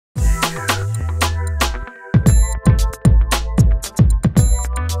Hello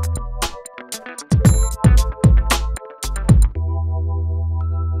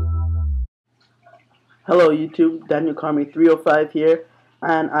YouTube, Daniel Carmi 305 here,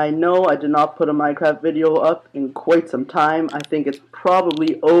 and I know I did not put a Minecraft video up in quite some time. I think it's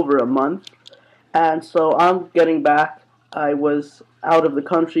probably over a month, and so I'm getting back. I was out of the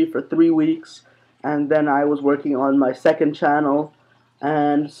country for 3 weeks, and then I was working on my second channel,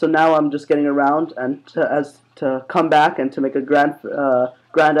 and so now I'm just getting around, and to come back and to make a grand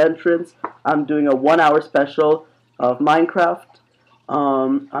entrance, I'm doing a 1-hour special of Minecraft.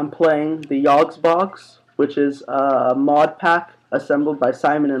 I'm playing the YogsBox, which is a mod pack assembled by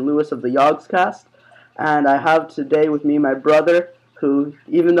Simon and Lewis of the YogsCast. And I have today with me my brother, who,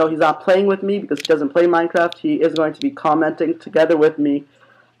 even though he's not playing with me because he doesn't play Minecraft, he is going to be commenting together with me.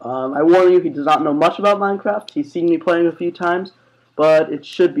 I warn you, he does not know much about Minecraft. He's seen me playing a few times, but it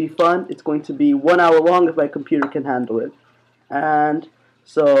should be fun. It's going to be 1 hour long if my computer can handle it. And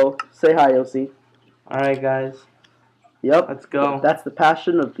so, say hi, Yossi. Alright, guys. Yep, let's go. That's the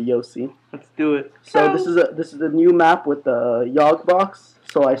passion of the Yossi. Let's do it. So this is a new map with the YogsBox.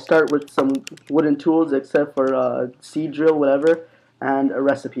 So I start with some wooden tools, except for seed drill, whatever, and a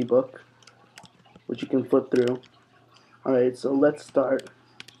recipe book, which you can flip through. All right, so let's start.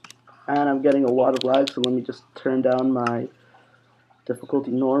 And I'm getting a lot of lag, so let me just turn down my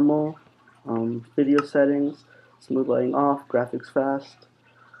difficulty normal, video settings, smooth lighting off, graphics fast.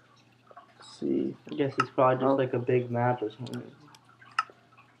 See. I guess it's probably just like a big map or something.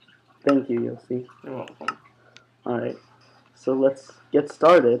 Thank you, Yossi. You're welcome. Alright, so let's get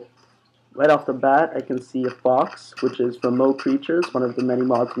started. Right off the bat, I can see a fox, which is from Mo Creatures, one of the many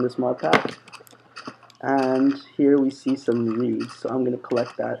mods in this mod pack. And here we see some reeds, so I'm going to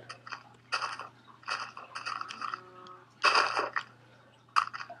collect that.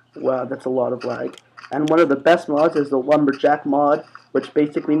 Wow, that's a lot of lag. And one of the best mods is the Lumberjack mod, which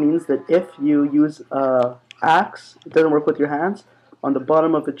basically means that if you use an axe, it doesn't work with your hands, on the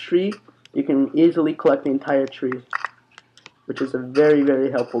bottom of a tree, you can easily collect the entire tree, which is a very,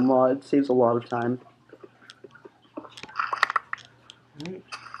 very helpful mod. It saves a lot of time.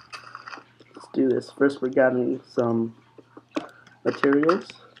 Let's do this. First, we're gathering some materials.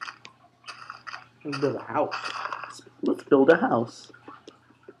 Let's build a house. Let's build a house.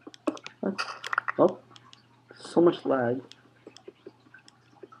 Oh, so much lag.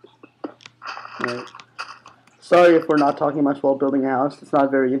 Right. Sorry if we're not talking much while building a house. It's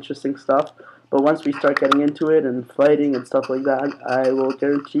not very interesting stuff. But once we start getting into it and fighting and stuff like that, I will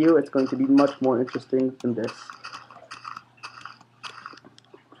guarantee you it's going to be much more interesting than this.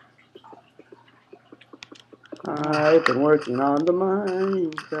 I've been working on the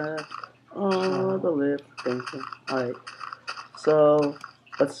Minecraft all the live thinking. Alright. So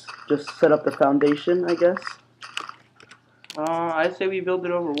let's just set up the foundation, I guess. I say we build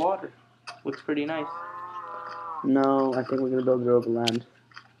it over water. Looks pretty nice. No, I think we're gonna build it over land.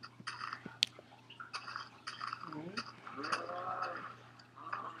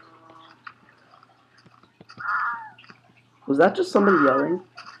 Was that just somebody yelling?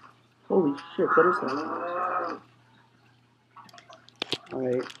 Holy shit, what is that?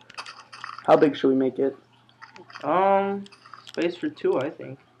 Alright. How big should we make it? Space for 2, I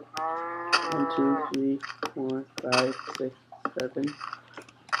think. 1, 2, 3, 4, 5, 6, 7,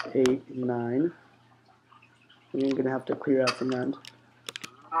 8, 9. We're gonna have to clear out some land.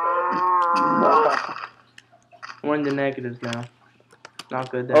 We're in the negatives now. Not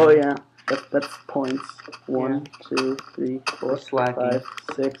good. Oh yeah, that's points. 1, 2, 3, 4, 5,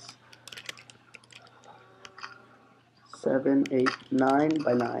 6, 7, 8, 9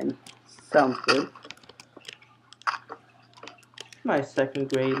 by 9. Sounds good. My second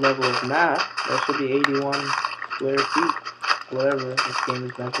grade level of math. That should be 81 square feet. Whatever this game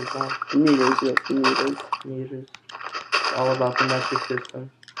is measured by. Meters, yes, meters. Meters. All about the metric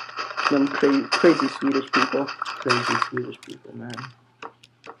system. Them crazy Swedish people. Crazy Swedish people, man.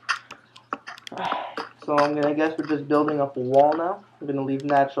 So I guess we're just building up a wall now. We're gonna leave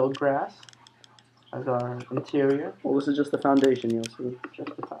natural grass as our interior. Well, this is just the foundation, you'll see.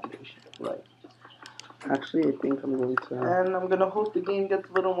 Just the foundation. Right. Actually, I think I'm going to... And I'm gonna hope the game gets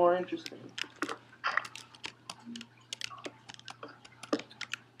a little more interesting.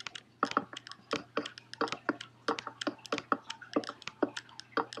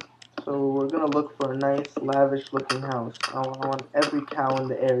 So we're gonna look for a nice, lavish-looking house. I want every cow in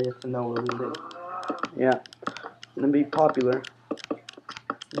the area to know where we live. Yeah, it's gonna be popular.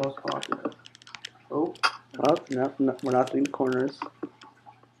 Most popular. Oh. Oh, no, we're not doing corners.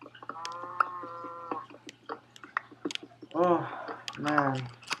 Oh, man.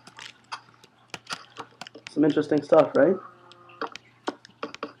 Some interesting stuff, right?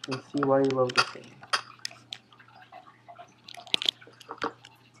 Let's see why you love this game.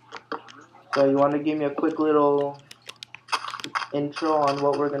 So you want to give me a quick little intro on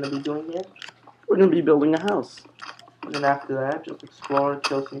what we're going to be doing here? We're gonna be building a house. And then after that, just explore,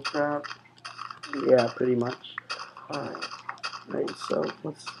 kill some crap. Yeah, pretty much. Alright. Right, so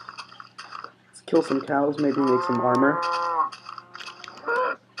let's kill some cows, maybe make some armor.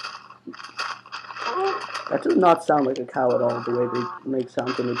 That does not sound like a cow at all, the way they make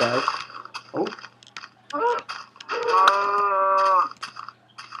sounds when they die. Oh.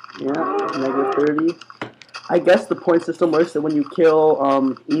 Yeah, -30. I guess the point system works that when you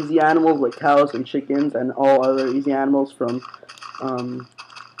kill easy animals like cows and chickens and all other easy animals from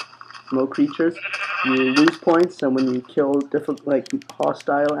low creatures, you lose points, and when you kill different, like,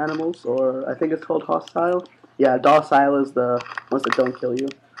 hostile animals, or I think it's called hostile. Yeah, docile is the ones that don't kill you.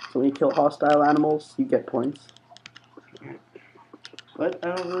 So when you kill hostile animals, you get points. But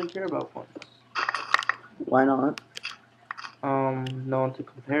I don't really care about points. Why not? No one to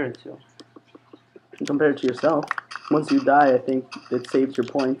compare it to. Compare it to yourself. Once you die, I think it saves your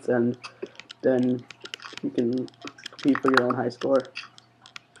points, and then you can compete for your own high score.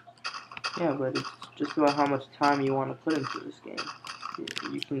 Yeah, but it's just about how much time you want to put into this game.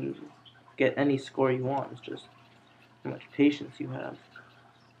 You can get any score you want. It's just how much patience you have.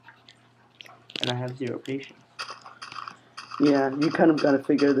 And I have 0 patience. Yeah, you kind of got to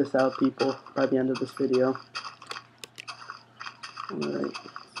figure this out, people, by the end of this video. Alright.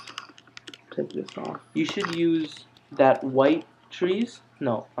 Take this off. You should use that white trees.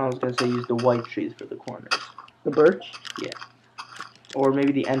 No, I was going to say use the white trees for the corners. The birch? Yeah. Or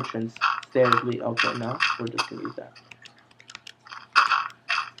maybe the entrance. Stairs lead. Okay, no. We're just going to use that.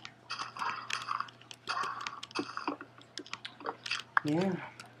 Yeah.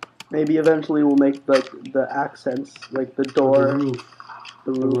 Maybe eventually we'll make, like, the accents, like the door,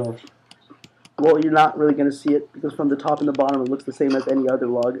 the roof. Well, you're not really going to see it, because from the top and the bottom it looks the same as any other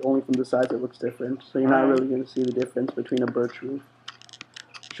log, only from the sides it looks different. So you're not really going to see the difference between a birch roof.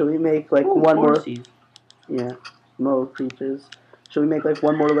 Should we make, like, one horses. more... Yeah, more creatures. Should we make, like,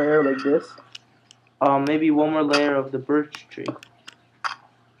 one more layer like this? Maybe one more layer of the birch tree.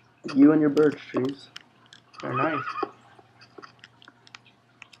 You and your birch trees. They're nice.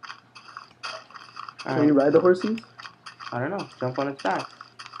 Can you ride the horses? I don't know. Jump on its back.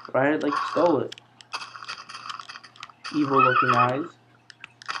 Ride it like you stole it. Evil looking eyes.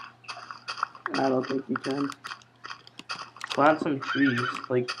 I don't think you can. Plant some trees.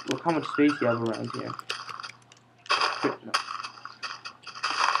 Like, look how much space you have around here. No.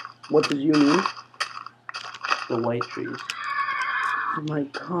 What did you mean? The white trees. Oh my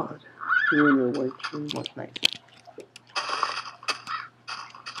god. You and your white trees. Looks nice.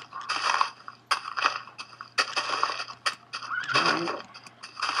 Alright.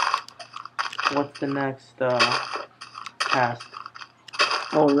 What's the next task?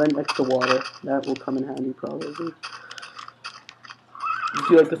 Oh, right next to water. That will come in handy, probably. Do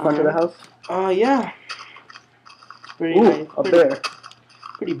you like the front of the house? Yeah. It's pretty nice. A bear.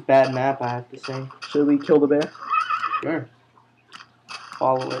 Pretty bad map, I have to say. Should we kill the bear? Sure.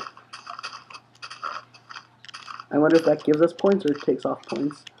 Follow it. I wonder if that gives us points or takes off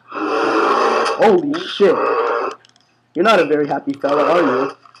points. Holy shit! You're not a very happy fella, are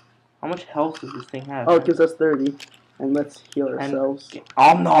you? How much health does this thing have? Oh, it gives us 30. And let's heal ourselves.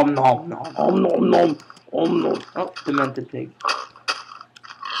 Om nom nom nom. Om nom nom. Om nom. Oh, demented pig.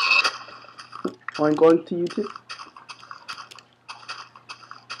 I'm going to YouTube.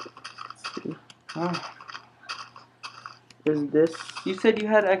 Let's see. Oh. Is this... You said you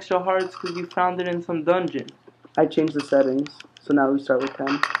had extra hearts because you found it in some dungeon. I changed the settings, so now we start with 10.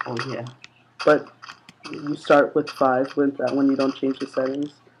 Oh, yeah. But you start with 5 with that when you don't change the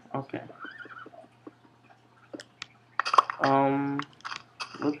settings. Okay.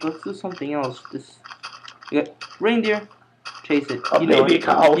 Let's do something else. Reindeer. Chase it. A baby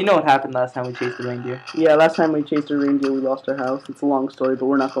cow. You know what happened last time we chased the reindeer. Yeah, last time we chased a reindeer, we lost our house. It's a long story, but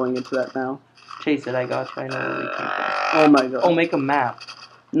we're not going into that now. Chase it, I got you. I know where we came from. Oh my god. Oh, make a map.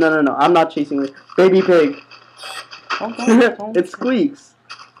 No, I'm not chasing it. Baby pig. Don't. It squeaks.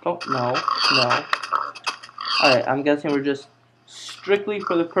 No. Alright, I'm guessing we're just strictly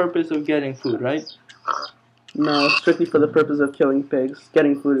for the purpose of getting food, right? No, strictly for the purpose of killing pigs.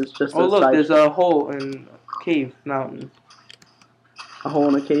 Getting food is just Oh, look, there's a hole in cave mountain. A hole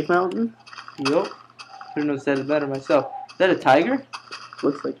in a cave mountain? Yup. Couldn't have said it better myself. Is that a tiger?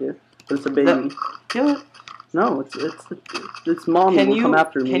 Looks like it. But it's a baby. Kill it. No, it's mom will come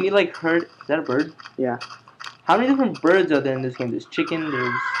after me. Can you like herd? Is that a bird? Yeah. How many different birds are there in this game? There's chicken.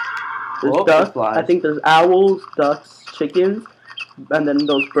 There's There's Oh, ducks. flies. I think there's owls, ducks, chickens, and then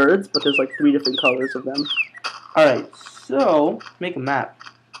those birds. But there's like 3 different colors of them. All right, so make a map.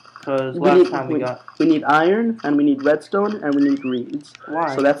 Because last time we need iron, and we need redstone, and we need reeds.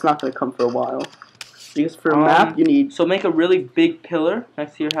 Why? So that's not going to come for a while. Because for a map, you need... So make a really big pillar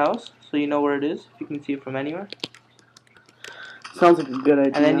next to your house, so you know where it is, if you can see it from anywhere. Sounds like a good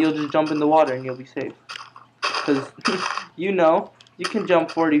idea. And then you'll just jump in the water, and you'll be safe. Because, you know, you can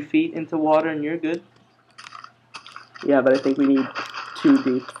jump 40 feet into water, and you're good. Yeah, but I think we need 2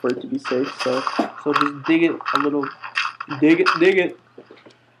 deep for it to be safe, so... So just dig it a little... Dig it!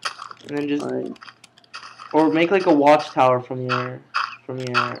 And then just... Right. Or make like a watchtower from your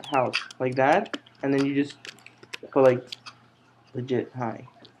house. Like that. And then you just go like legit high.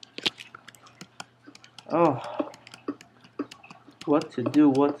 Oh. What to do?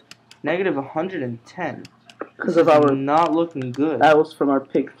 What? Negative 110. Because of our... Not looking good. That was from our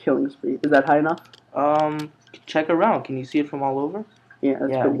pig killing spree. Is that high enough? Check around. Can you see it from all over? Yeah,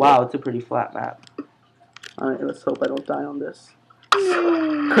 that's yeah, pretty wow, good. It's a pretty flat map. Alright, let's hope I don't die on this.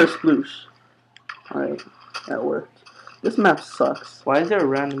 Curse sploosh. Alright, that worked. This map sucks. Why is there a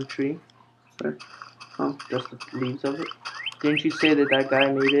random tree? Where? Oh. Just the leaves of it? Didn't you say that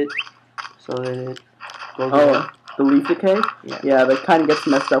guy made it so that it goes away? The leaf decay? Yeah. Yeah, that kind of gets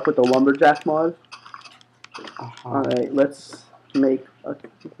messed up with the lumberjack mod. Alright, let's make a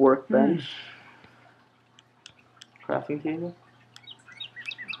workbench. Crafting table?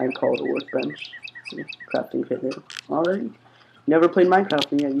 I'd call it a workbench. Crafting table. Alright. Never played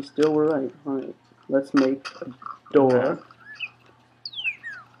Minecraft yet, you still were right. Alright, let's make a door.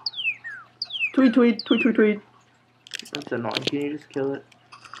 Tweet, tweet, tweet, tweet, tweet. That's annoying. Can you just kill it?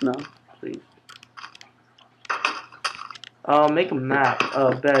 No. Please. Make a map,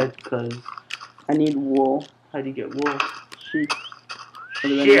 bed, because... I need wool. How do you get wool? Sheep.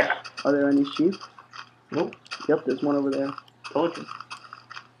 Are there any sheep? Nope. Yep, there's one over there. Told you.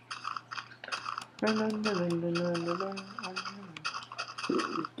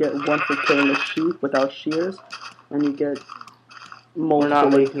 Get 1 for killing a sheep without shears, and you get multiple... We're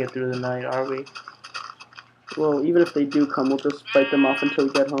not making it through the night, are we? Well, even if they do come, we'll just fight them off until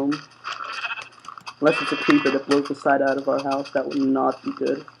we get home. Unless it's a creeper that blows the side out of our house, that would not be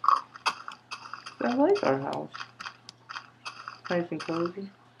good. I like our house. Nice and cozy.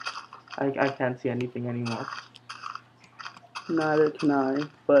 I can't see anything anymore. Neither can I,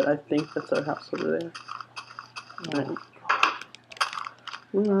 but I think that's our house over there. Oh.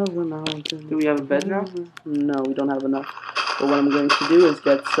 Do we have a bed now? No, we don't have enough. But what I'm going to do is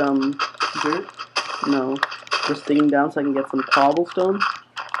get some dirt. No, just digging down so I can get some cobblestone.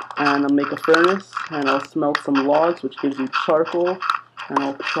 And I'll make a furnace, and I'll smelt some logs, which gives you charcoal. And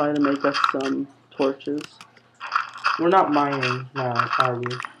I'll try to make us some torches. We're not mining now, are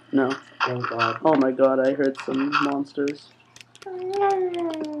we? No. Thank God. Oh my God, I heard some monsters.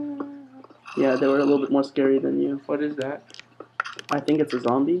 Yeah, they were a little bit more scary than you. What is that? I think it's a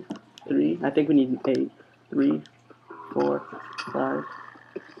zombie. 3. I think we need 8. 3, 4, 5,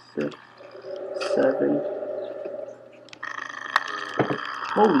 6, 7.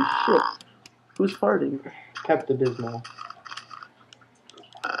 Holy shit. Who's farting? Pepto-Bismol.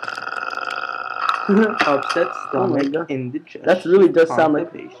 Upset stomach, indigestion. That really does sound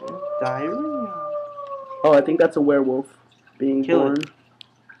like diarrhea. Oh, I think that's a werewolf being born.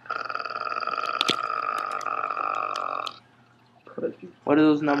 What are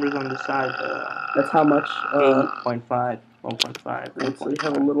those numbers on the side? That's how much. 8.5, 1.5. And so we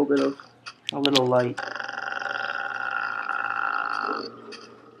have a little bit of a little light.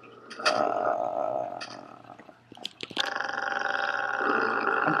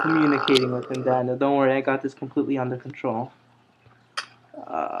 I'm communicating with him, Daniel. Don't worry, I got this completely under control.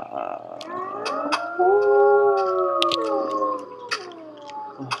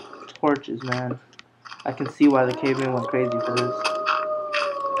 Torches, man. I can see why the caveman went crazy for this.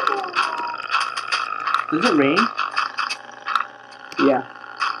 Does it rain? Yeah.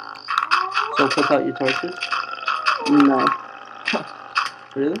 So put out your torches? No.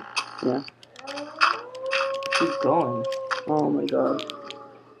 Really? Yeah. Keep going. Oh my God.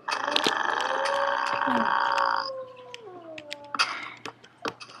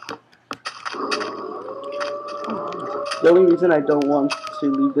 The only reason I don't want to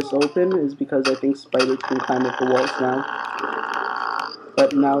leave this open is because I think spiders can climb up the walls now.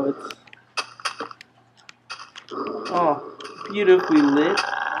 But now it's... Oh, beautifully lit.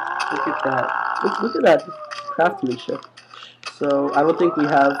 Look at that. Look at that craftsmanship. So, I don't think we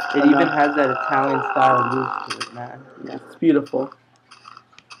have... It even has that Italian style roof to it, man. Yeah, it's beautiful.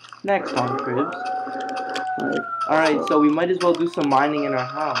 Next on, Cribs. Alright, so we might as well do some mining in our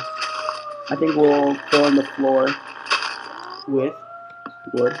house. I think we'll fill in the floor With?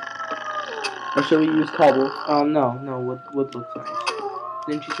 wood. Or should we use cobble? No, wood looks nice.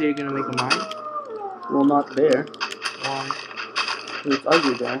 Didn't you say you're gonna make a mine? Well, not there. Why? It's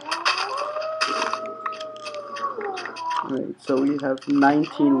ugly there. Alright, so we have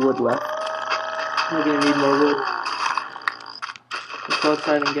 19 wood left. We're gonna need more wood. Let's go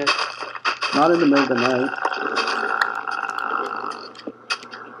outside and get. Not in the middle of the night.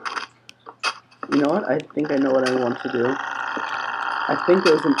 You know what? I think I know what I want to do. I think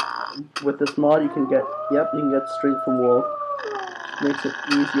with this mod you can get string from wool. Makes it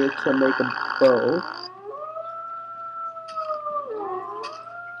easier to make a bow.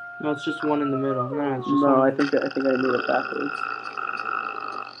 No, it's just one in the middle. No, it's just No, one. I think I made it backwards.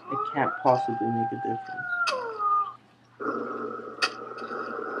 It can't possibly make a difference.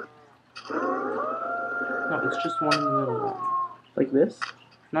 No, it's just one in the middle. Right? Like this?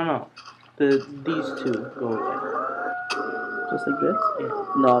 No. These two go away. Just like this? Yeah.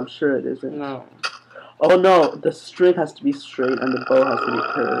 No, I'm sure it isn't. No. Oh no, the string has to be straight and the bow has to be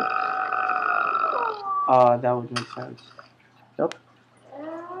curved. That would make sense. Yep.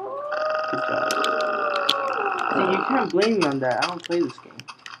 Good job. See, you can't blame me on that. I don't play this game.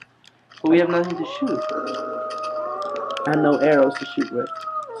 But we have nothing to shoot. And no arrows to shoot with.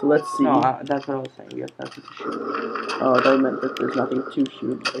 So let's see. No, that's what I was saying. We have nothing to shoot. Oh, that meant that there's nothing to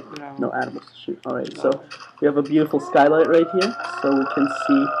shoot. Like no animals to shoot. Alright, No. so we have a beautiful skylight right here. So we can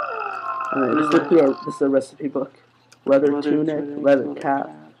see. Alright, let's look through this is a recipe book. Leather tunic, leather cap,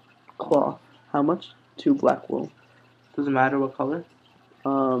 cloth. How much? 2 black wool. Doesn't matter what color?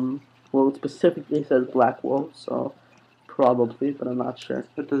 Well, it specifically says black wool, so probably, but I'm not sure.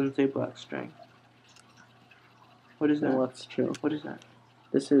 It doesn't say black string. What is that? Well, that's true. What is that?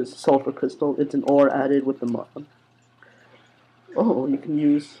 This is sulfur crystal. It's an ore added with the mod. Oh, you can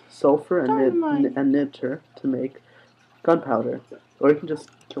use sulfur and niter to make gunpowder. Or you can just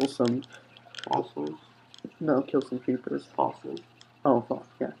kill some... Fossils? No, kill some creepers. Fossils. Oh,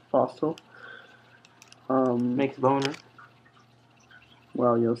 yeah, fossil. Makes boner.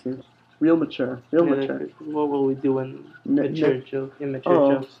 Well, you'll see. Real mature. Real mature. What will we do in immature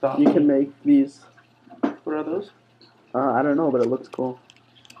jokes? Stop. You can make these. What are those? I don't know, but it looks cool.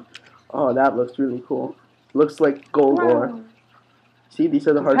 Oh, that looks really cool. Looks like gold ore. See, these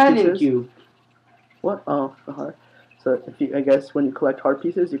are the heart pieces. Cube. What? Oh, the heart. So, I guess when you collect heart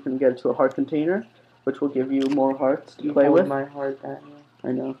pieces, you can get it to a heart container, which will give you more hearts to play with. My heart, Daniel.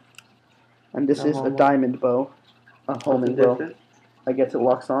 I know. And this is a diamond bow. A homing bow. I guess it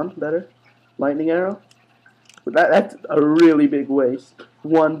locks on better. Lightning arrow. But that's a really big waste.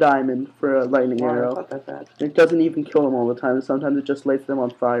 1 diamond for a lightning arrow. Not that bad. It doesn't even kill them all the time. Sometimes it just lights them on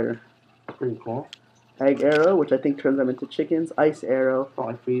fire. Pretty cool. Egg arrow, which I think turns them into chickens. Ice arrow.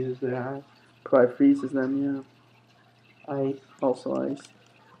 Probably freezes their eyes. Probably freezes them, yeah. Ice. Also ice.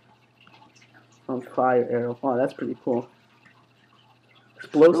 On fire arrow. Oh, that's pretty cool.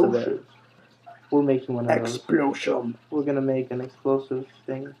 Explosive arrow. We're making one of those. Explosion. We're gonna make an explosive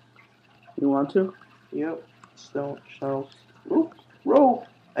thing. You want to? Yep. Stone shells. Ooh, roll!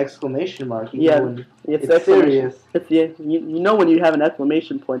 Exclamation mark. You Yeah, know when it's serious. It's you know when you have an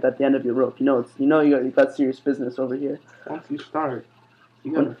exclamation point at the end of your rope. You know you got serious business over here. Once you start,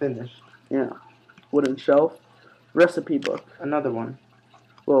 you gotta finish. Yeah. Wooden shelf. Recipe book. Another one.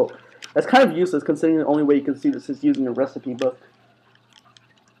 Well, that's kind of useless considering the only way you can see this is using a recipe book.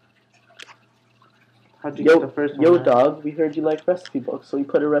 How'd you get the first one? Yo, dog, we heard you like recipe books, so we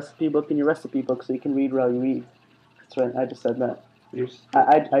put a recipe book in your recipe book so you can read while you eat. That's right, I just said that.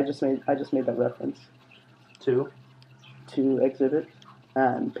 I just made that reference. To Exhibit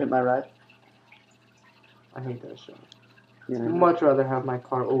and Pimp My Ride. I hate that show. Yeah. I'd much rather have my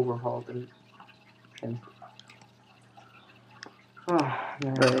car overhauled than. Oh,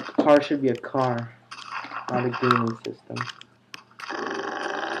 man. Right. A car should be a car, not a gaming system.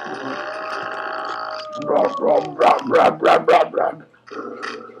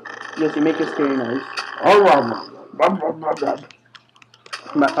 Yes, you make a scary noise.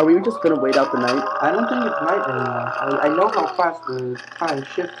 Are we just gonna wait out the night? I don't think it's night anymore. I know how fast the time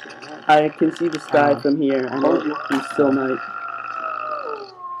shifts. Right? I can see the sky from here, and it's still night.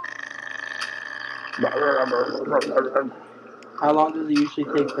 How long does it usually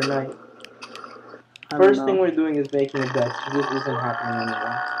take for night? First thing we're doing is making a bed, so this isn't happening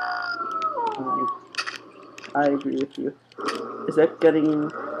anymore. I agree with you. Is that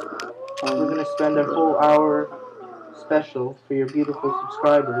getting... We're going to spend a whole hour special for your beautiful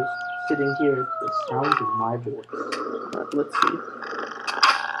subscribers sitting here to the sound of my voice. Let's see.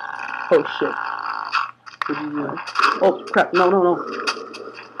 Oh, shit. What did you do? Oh, crap. No.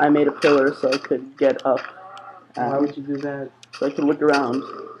 I made a pillar so I could get up. Why would you do that? So I could look around.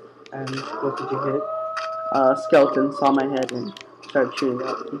 And what did you hit? Skeleton saw my head and started shooting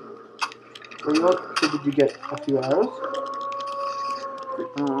at me. So did you get a few arrows?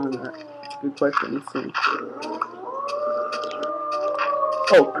 That's a good question. Let's see.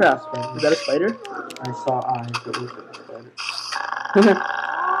 Oh crap! Is that a spider? I saw eyes. It was a spider.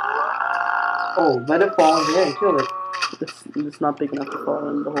 Oh, let it fall in there and kill it. It's not big enough to fall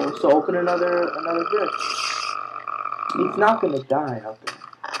in the hole. So open another brick. It's not gonna die out there.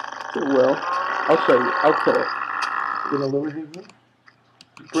 It will. I'll show you. I'll kill it. You're gonna lure him here?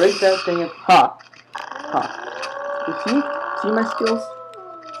 Break that thing and ha! Ha! You see? See my skills?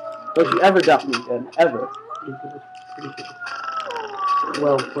 Don't you ever doubt me again. Ever. Pretty good. Pretty good.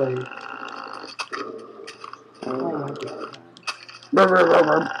 Well played. Oh my god.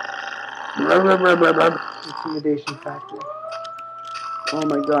 Intimidation factor. Oh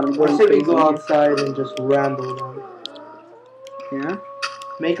my god, I'm going I say crazy. we go outside and just ramble around. Yeah?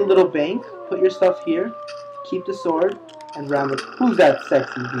 Make a little bank, put your stuff here, keep the sword, and ramble. Who's that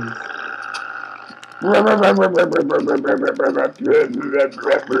sexy beast? Sounds like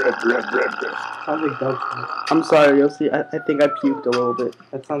dubstep. I'm sorry, you'll see. I think I puked a little bit.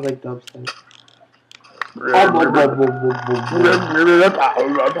 That sounds like dubstep. I'm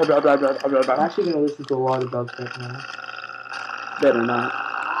actually gonna listen to a lot of dubstep now. Better not.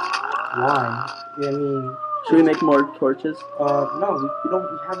 Why? Yeah, I mean, should we make more torches? No, we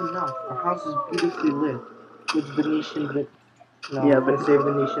have enough. Our house is beautifully lit with Venetian, but say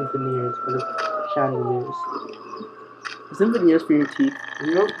Venetian veneers for the chandeliers. Isn't veneers for your teeth?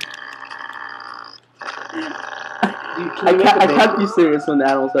 Nope. I can't be serious when the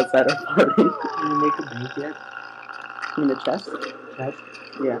animals outside are farting. Can you make a bank yet? You mean a chest? Chest?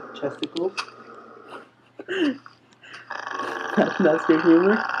 Yeah. Chesticles? That's your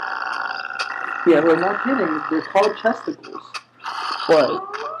humor? Yeah, we're not kidding. They're called chesticles. What?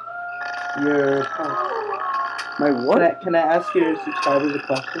 Your pets. My what? Can I ask your subscribers a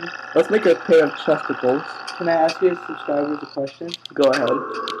question? Let's make a pair of chesticles. Can I ask your subscribers a question? Go ahead.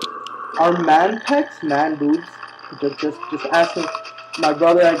 Are man pecs man boobs? Just asking. My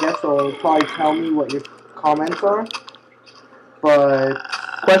brother, I guess, will probably tell me what your comments are. But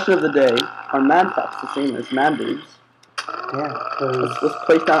question of the day: are man pecs the same as man boobs? Yeah. Let's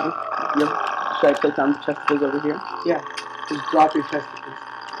place down. Should I place down the chesticles over here? Yeah. Just drop your chesticles.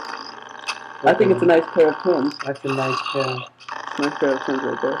 I think it's a nice pair of twins. That's a nice pair. It's a nice pair of twins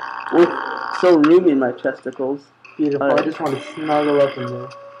right there. Ooh, so roomy in my chesticles. Beautiful. Right. I just want to snuggle up in there.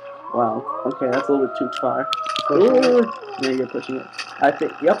 Wow. Okay, that's a little bit too far. Ooh. Yeah, you're pushing it. I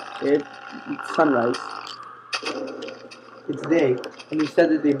think. Yep. It's sunrise. It's day, and you said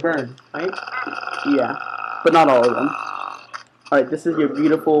that they burn, right? Yeah, but not all of them. All right, this is your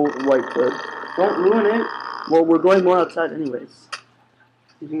beautiful white wood. Don't ruin it. Well, we're going more outside anyways.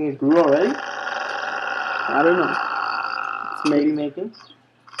 You think it grew already? I don't know. It's maybe making.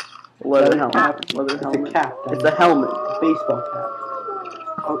 Leather helmet. Leather it's helmet. A cap. It's a helmet. A baseball cap.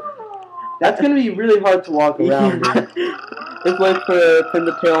 Oh, that's gonna be really hard to walk around in. It's like to pin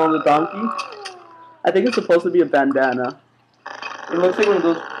the tail on the donkey. I think it's supposed to be a bandana. It looks like one of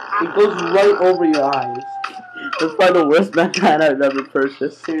those. It goes right over your eyes. It's probably the worst bandana I've ever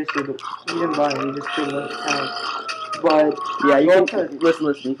purchased. Seriously, but you didn't buy it. You just didn't let it count. But yeah, you can listen.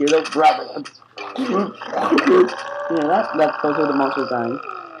 You hear that? Yeah, that's those are the monsters dying.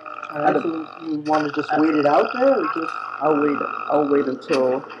 You want to just wait it out there, or just? I'll wait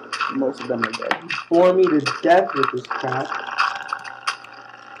until most of them are dead. Bore me to death with this crap.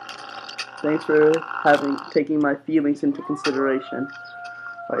 Thanks for taking my feelings into consideration.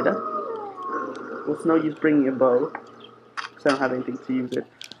 Alright, well, it's no use bringing a bow, because I don't have anything to use it.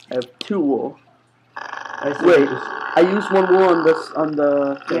 I have 2 wool. Wait, I used 1 wool on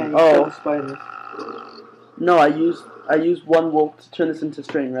the thing. Yeah, you the spider. No, I used 1 wool to turn this into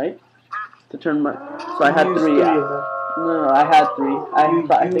string, right? To turn my. So I had 3. No, I had 3.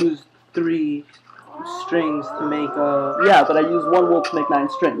 I used 3 strings to make a. Yeah, but I used 1 wool to make 9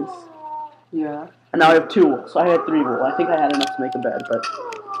 strings. Yeah. And now I have 2 wool, so I had 3 wool. I think I had enough to make a bed, but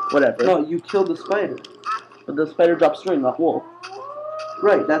whatever. No, you killed the spider. But the spider dropped string, not wool.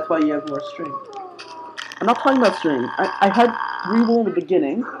 Right, that's why you have more string. I'm not talking about string. I had 3 wool in the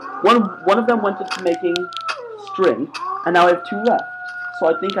beginning. One of them went into making string, and now I have 2 left. So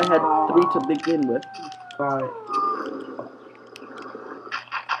I think I had 3 to begin with. Got it.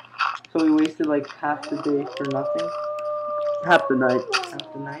 So we wasted like half the day for nothing? Half the night.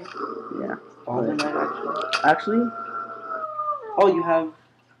 Half the night? Yeah. All the night, actually? Actually? Oh,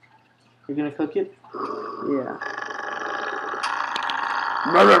 you're gonna cook it? Yeah.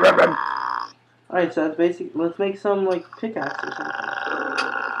 Alright, so that's basic. Let's make some, like, pickaxe or something.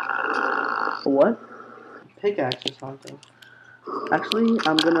 What? Pickaxe or something. Actually,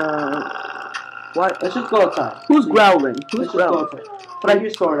 I'm gonna... What? Let's just go outside. Who's growling? Who's Let's just go growling? outside. Get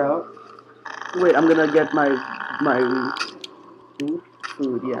your sword out. Wait, I'm gonna get my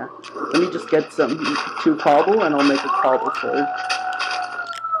food, yeah. Let me just get some 2 cobble and I'll make a cobble sword.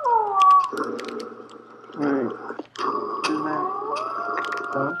 Alright.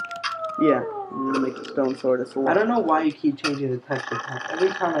 Stone? Yeah, I'm gonna make a stone sword as well. I don't know why you keep changing the texture pack. Every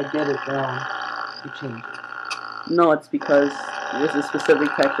time I get it down, you change it. No, it's because there's a specific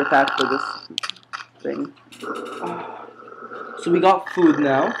texture pack for this thing. So we got food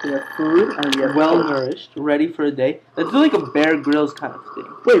now. We have food and we have well nourished, ready for a day. Let's do like a Bear Grylls kind of thing.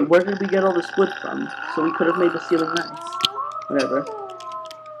 Wait, where did we get all this wood from? So we could have made the ceiling nice. Whatever.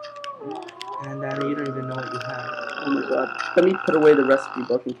 And Danny, you don't even know what you have. Oh my god. Let me put away the recipe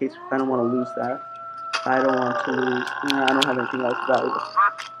book in case I don't want to lose that. I don't want to lose. Nah, I don't have anything else valuable.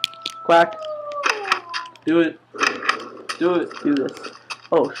 Quack. Do it. Do it. Do this.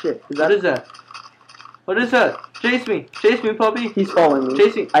 Oh shit. What is that? What is that? Chase me! Chase me, puppy! He's following me.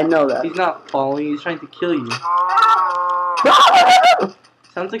 Chase me! I know that. He's not following you, he's trying to kill you.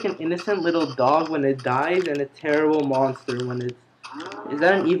 Sounds like an innocent little dog when it dies and a terrible monster when it's... Is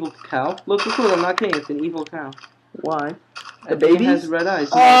that an evil cow? Look, I'm not kidding, it's an evil cow. Why? The baby has red eyes.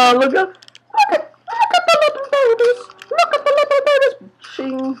 Oh, look at the little babies! Look at the little babies!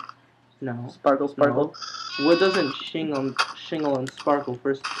 Shing! No. Sparkle, sparkle. No. What doesn't shingle and sparkle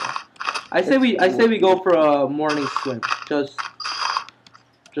first of all? I say we go for a morning swim. Just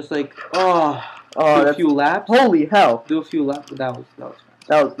like do a few laps. Holy hell! Do a few laps. That was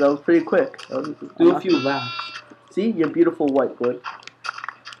that was pretty quick. Do a few laps. See, your beautiful white boy.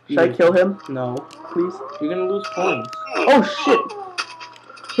 Should I kill him? No. Please? You're gonna lose points. Oh shit!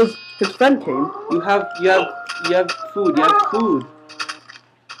 His friend came. You have food. You have food.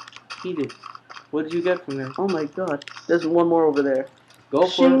 Eat it. What did you get from him? Oh my god. There's one more over there. Go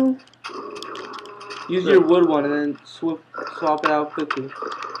for it. Use your wood one and then swap it out quickly.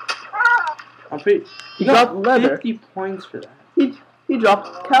 I'm pretty. He got leather. 50 points for that. He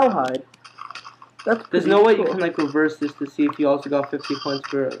dropped cowhide. There's no way you can like reverse this to see if you also got 50 points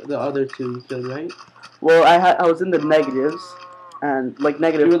for the other 2 you killed, right? Well, I was in the negatives, and like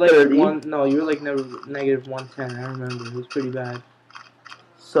negative you were like 30. You were like negative 110. I remember it was pretty bad.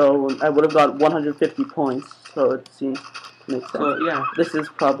 So I would have got 150 points. So it seems to make sense. So yeah, this is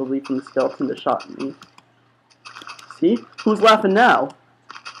probably from the skeleton that shot me. See, who's laughing now?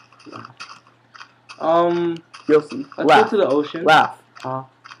 You'll see. Let's Laugh. go to the ocean. Laugh.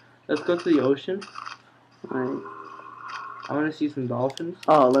 Let's go to the ocean. Alright. I want to see some dolphins.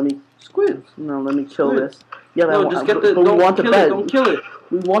 Oh, let me... Squids. No, let me kill this. Yeah, no, just get the... Don't kill it. Don't kill it.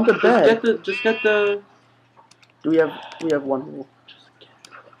 We want the bed. Just get the... We have one wool.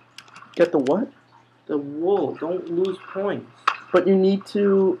 Get the what? The wool. Don't lose points. But you need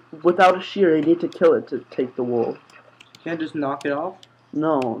to... Without a shear, you need to kill it to take the wool. You can't just knock it off?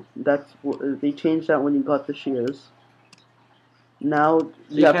 No, they changed that when you got the shears. Now so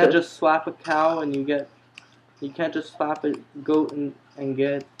you can't just slap a cow and you get... You can't just slap a goat and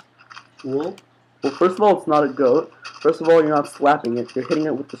get wool? Well, first of all, it's not a goat. First of all, you're not slapping it. You're hitting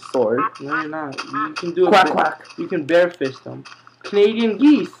it with the sword. No, you're not. You can do quack, quack. You can bare fist them. Canadian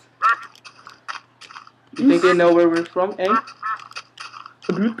geese! You think they know where we're from, eh? I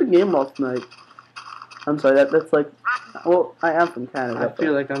beat the game last night. I'm sorry, that's like... Well, I am from Canada. I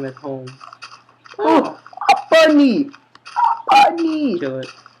feel like I'm at home. Oh! A bunny! A bunny! Kill it.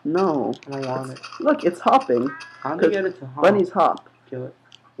 No. I don't want it. Look, it's hopping. How do you get it to hop? Bunnies hop. Kill it.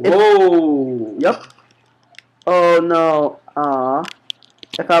 Whoa! Yep. Oh no.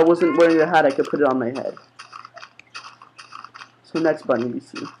 If I wasn't wearing the hat, I could put it on my head. So next bunny we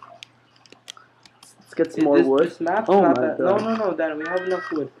see. Let's get some more wood. This map's oh not my that. god. No, Dad, we have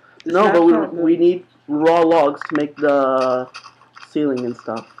enough wood. No, but we need raw logs to make the ceiling and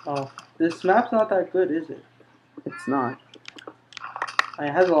stuff. Oh, this map's not that good, is it? It's not.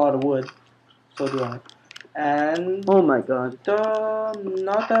 It has a lot of wood. So do I. And oh my god.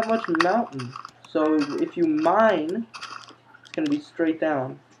 Not that much mountain. So if you mine, it's gonna be straight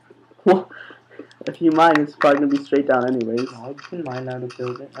down. Well, if you mine, it's probably gonna be straight down anyways. No, you can mine out a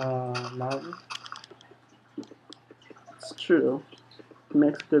building, mountain. It's true. It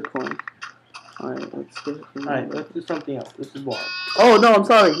makes a good point. Alright, let's get it. Alright, let's do something else. This is boring. Oh no, I'm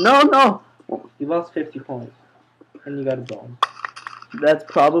sorry. No. You lost 50 points. And you got a bone. That's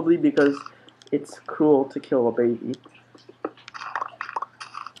probably because it's cruel to kill a baby.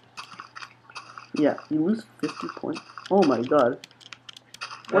 Yeah, you lose 50 points. Oh my god.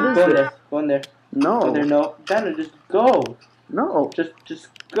 What is Go in this? there. Go in there. No. Go there. No. Daniel, just go. No. Just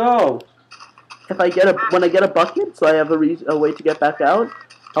go. If I get when I get a bucket, so I have a way to get back out,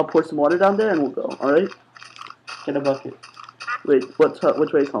 I'll pour some water down there and we'll go. All right? Get a bucket. Wait,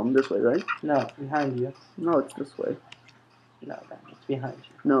 which way is home? This way, right? No, behind you. No, it's this way. No, it's behind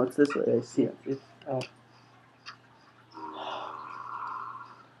you. No, it's this way. I see it. It's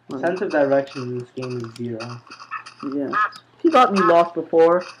sense of direction in this game is 0. Yeah. He got me lost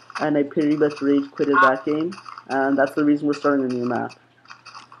before, and I pretty much rage quitted that game, and that's the reason we're starting a new map.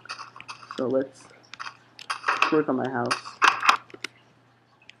 So let's work on my house.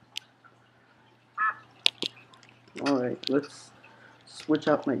 Alright, let's switch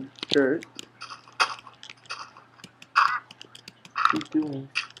out my dirt. What are you doing?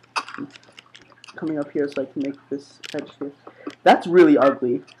 Coming up here so I can make this edge here. That's really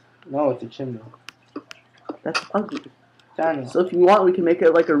ugly. No, it's a chimney. That's ugly. Daniel. So if you want, we can make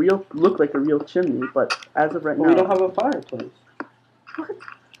it like a real, look like a real chimney, but as of right now... we don't have a fireplace. What?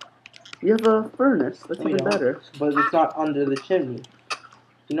 You have a furnace. That's even better. But it's not under the chimney.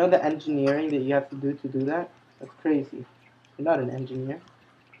 You know the engineering that you have to do that? That's crazy. You're not an engineer.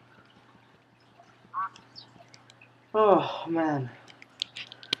 Oh, man.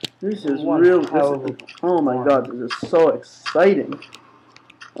 This is real. Oh my farm. god, this is so exciting.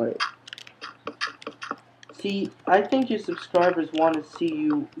 Alright. See, I think your subscribers want to see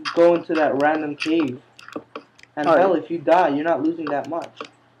you go into that random cave. And hell, if you die, you're not losing that much.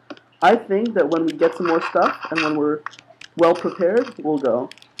 I think that when we get some more stuff and when we're well prepared, we'll go.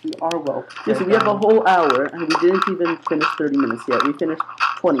 We are well prepared. Yes, we have a whole hour and we didn't even finish 30 minutes yet. We finished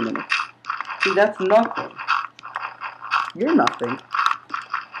 20 minutes. See, that's nothing. You're nothing.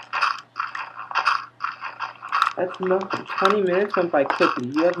 That's nothing. 20 minutes went by quickly.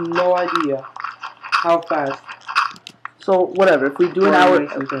 You have no idea how fast. So whatever. If we do an hour,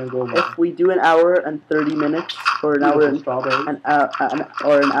 if we do an hour and 30 minutes, or an hour and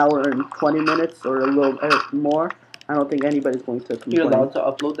an hour and 20 minutes, or a little more, I don't think anybody's going to complain. You're allowed to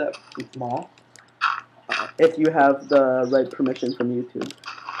upload that small? If you have the right permission from YouTube.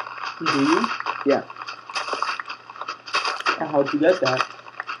 Do you? Yeah. And how'd you get that?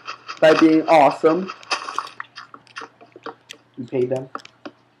 By being awesome. You paid them?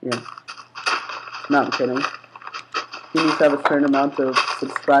 Yeah. No, I'm kidding. He needs to have a certain amount of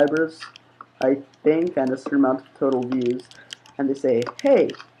subscribers, I think, and a certain amount of total views. And they say, hey,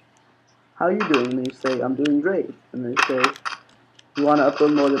 how are you doing? And you say, I'm doing great. And they say, you want to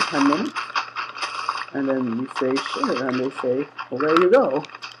upload more than 10 minutes? And then you say, sure. And they say, well, there you go.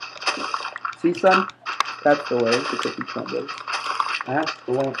 See, son? That's the way to cookie crumbles. That's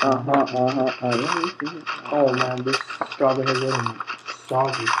the way. Oh, man, this strawberry has really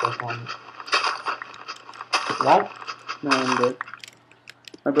soggy stuff on it. What? No, I'm good.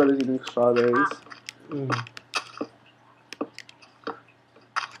 My brother's eating strawberries.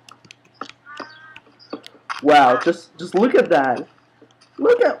 Wow, just look at that.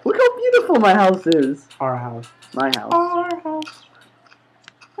 Look how beautiful my house is. Our house. My house. Our house.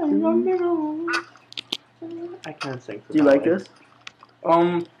 I can't sing. Do you like this?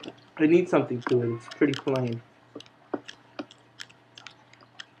 I need something to it. It's pretty plain.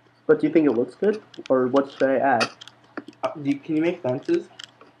 But do you think it looks good? Or what should I add? Can you make fences?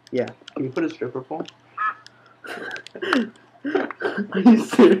 Yeah. Can you put a stripper pole? Are you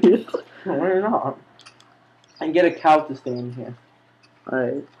serious? No, why not? And get a cow to stay in here.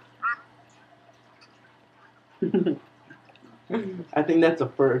 Alright. I think that's a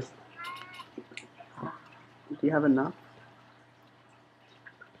first. Do you have enough?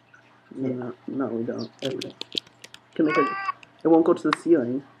 Yeah. No, we don't. Can make it. It won't go to the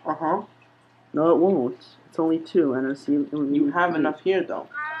ceiling. Uh-huh. No, it won't. It's only 2, and a ceiling. You have enough here, though.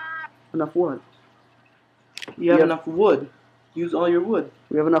 Enough what? You have enough wood. Use all your wood.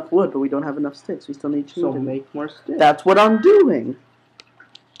 We have enough wood, but we don't have enough sticks. We still need to. So make more sticks. That's what I'm doing.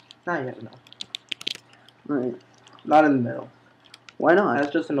 Not yet, no. Right. Not in the middle. Why not?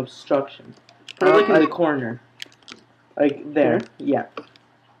 That's just an obstruction. Put it like in the corner. Like there. Yeah.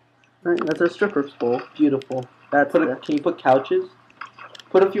 Right, that's our stripper's pole. Beautiful. That's can you put couches?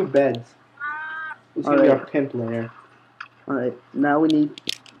 Put a few beds. It's gonna be our pimp layer. Alright, now we need...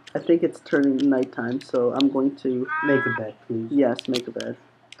 I think it's turning nighttime, so I'm going to... Make a bed, please. Yes, make a bed.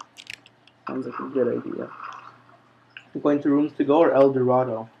 Sounds like a good idea. We're going to rooms to go or El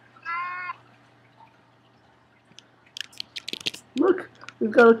Dorado? Look!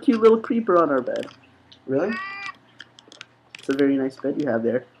 We've got a cute little creeper on our bed. Really? It's a very nice bed you have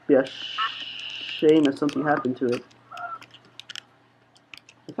there. It'd be a shame if something happened to it.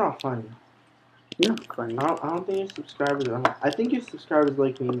 It's not funny. You're not funny. I don't think your subscribers are. I think your subscribers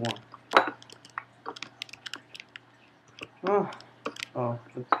like me more. Oh,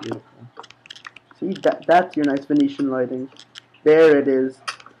 that's beautiful. See, that's your nice Venetian lighting. There it is.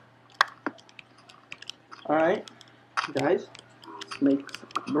 Alright, guys. Let's make.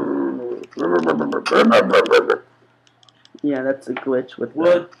 Yeah, that's a glitch with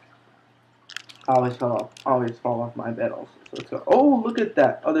wood. Always fall off my bed also. So let's go. Oh, look at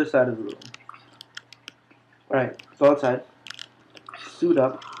that other side of the room. Alright, go outside. Suit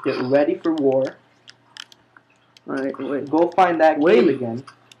up. Get ready for war. Alright, wait. Go find that cave again.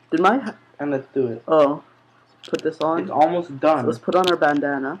 Did my... And let's do it. Oh. Put this on. It's almost done. So let's put on our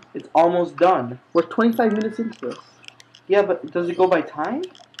bandana. It's almost done. We're 25 minutes into this. Yeah, but does it go by time?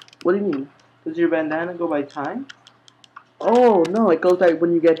 What do you mean? Does your bandana go by time? Oh, no, it goes by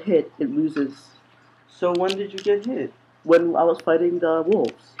when you get hit, it loses. So when did you get hit? When I was fighting the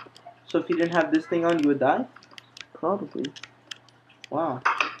wolves. So if you didn't have this thing on, you would die? Probably. Wow.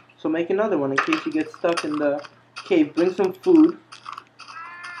 So make another one in case you get stuck in the cave. Bring some food.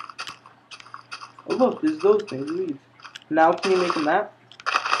 Oh look, there's those things. Read. Now can you make a map?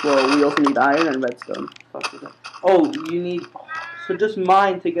 Well, we also need iron and redstone. Fuck with that. Oh, you need... So just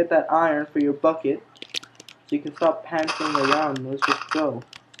mine to get that iron for your bucket. So you can stop panting around. Let's just go.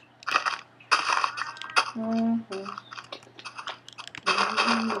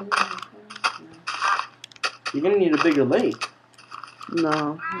 You're gonna need a bigger lake.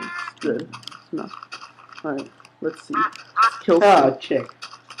 No, it's good. It's not. Alright, let's see. Let's kill some... chick.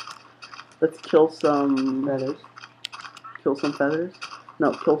 Let's kill some... Feathers. Kill some feathers?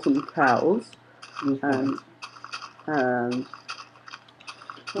 No, kill some cows. And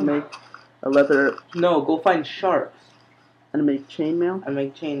make a leather... No, go find sharks. And make chainmail? And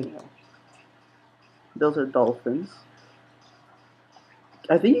make chainmail. Those are dolphins.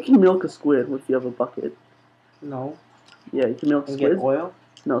 I think you can milk a squid if you have a bucket. No. Yeah, you can milk and squids. Get oil?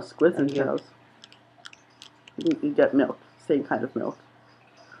 No, squids and cows. You get milk. Same kind of milk.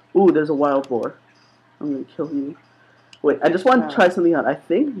 Ooh, there's a wild boar. I'm gonna kill you. Wait, I just want to try something out. I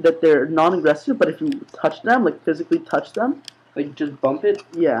think that they're non-aggressive, but if you touch them, like physically touch them... Like just bump it?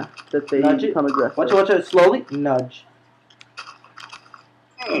 Yeah, that they become aggressive. Watch it, slowly. Nudge.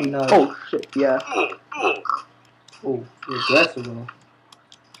 Nudge. Oh, shit, yeah. Oh, you're aggressive though.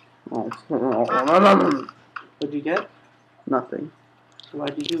 What'd you get? Nothing. So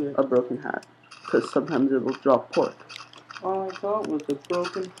why'd you do it? A broken hat. Because sometimes it'll drop pork. All I thought was a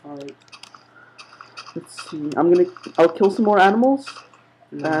broken heart. Let's see. I'll kill some more animals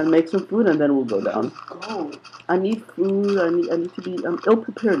and make some food, and then we'll go down. Just go. I need food. I need to be. I'm ill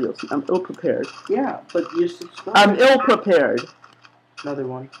prepared. You'll see. I'm ill prepared. Yeah, but you're subscribed. I'm ill prepared. Another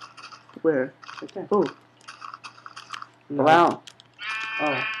one. Where? Right there. Oh. No. Wow.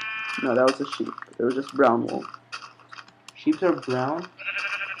 Oh. No, that was a sheep. It was just brown wool. Sheeps are brown?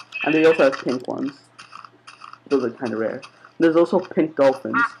 And they also have pink ones. Those are kind of rare. There's also pink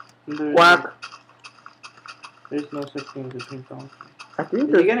dolphins. Quack. There's no such thing as pink dolphins. I think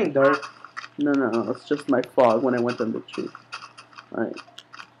Is it getting dark? No, it's just my fog when I went on the tree. Alright.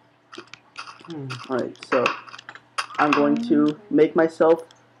 Alright, so I'm going to make myself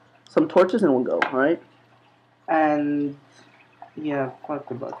some torches and we'll go, alright? And yeah, fuck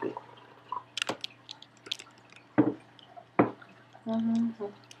the bucket.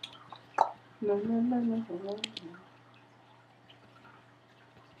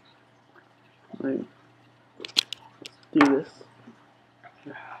 Right. Let's do this.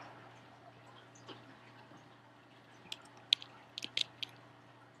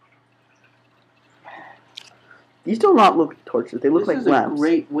 These do not look like torches. They look like lamps. This is a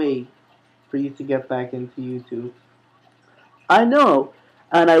great way for you to get back into YouTube. I know.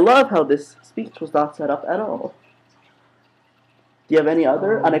 And I love how this speech was not set up at all. Do you have any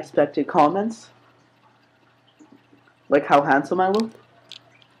other unexpected comments? Like how handsome I look?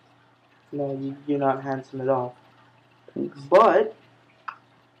 No, you're not handsome at all. Thanks. But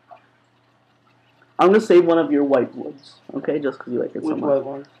I'm going to save one of your white woods. Okay? Just because you like it so much. Which white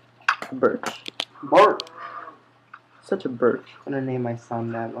ones? Birch. Birch. Such a birch. I'm going to name my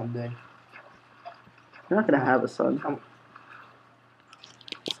son that one day. You're not going to have a son.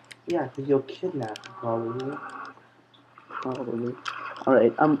 Yeah, because you'll kidnap him, probably. Probably.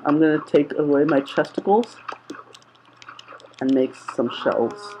 Alright, I'm going to take away my chesticles and make some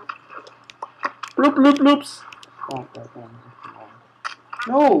shells. Bloop, bloop, bloops. Oh,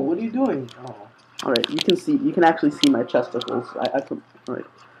 no, what are you doing? Oh. Alright, you can actually see my chesticles. I can, alright,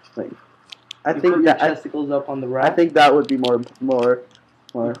 wait. I You think put that your chesticles up on the rack? I think that would be more.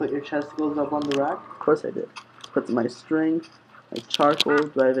 You put your chesticles up on the rack? Of course I did. Put my string, my charcoal.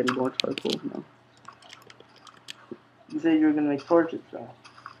 Do I have any more charcoal? No. You said you were gonna make torches, though.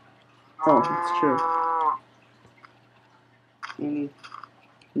 Oh, it's true. You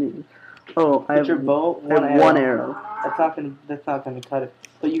Oh, I need have your bow. one arrow. That's not gonna cut it.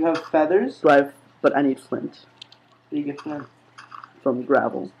 But you have feathers. But I need flint. So you get flint from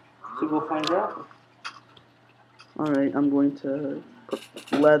gravel. to go find gravel. Alright, I'm going to put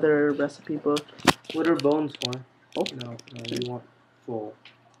leather, recipe book. What are bones for? Oh. No, you want full.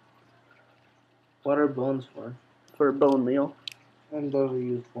 What are bones for? For bone meal. And those are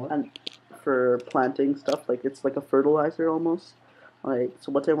used for? And for planting stuff, like it's like a fertilizer almost. Like,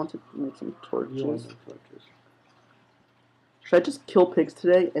 so what I want to make some torches. You want some torches. Should I just kill pigs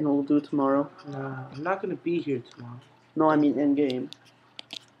today and we'll do it tomorrow? No, I'm not gonna be here tomorrow. No, I mean in game.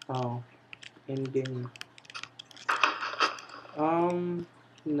 Oh, in game.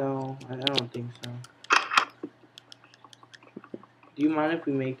 No, I don't think so. Do you mind if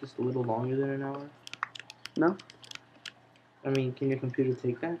we make this a little longer than an hour? No. I mean, can your computer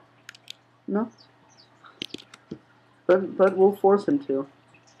take that? No. But we'll force him to.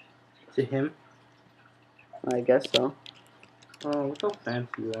 To him? I guess so. Oh, look how fancy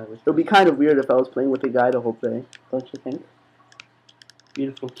you are. It would be kind of weird if I was playing with a guy the whole day, don't you think?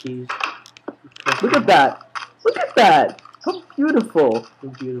 Beautiful keys. Look at that! Look at that! How beautiful!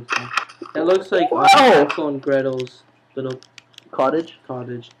 Beautiful. It looks like Wow. Hansel and Gretel's little Cottage?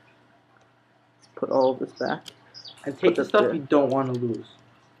 cottage. Let's put all of this back. And take the this stuff there. you don't want to lose.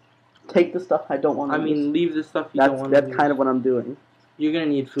 Take the stuff I don't want to I mean, lose. leave the stuff you don't want to lose. That's kind of what I'm doing. You're gonna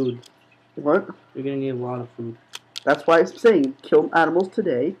need food. What? You're gonna need a lot of food. That's why I'm saying kill animals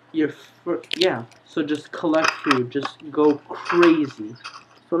today. Yeah. So just collect food. Just go crazy.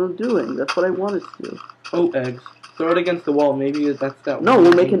 That's what I'm doing. That's what I wanted to do. Oh, eggs. Throw it against the wall. Maybe that's that. No, one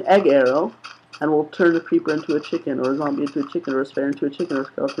we'll thing. make an egg arrow, and we'll turn a creeper into a chicken, or a zombie into a chicken, or a spare into a chicken, or a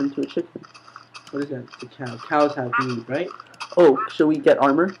skeleton into a chicken. What is that? It's a cow. Cows have meat, right? Oh, should we get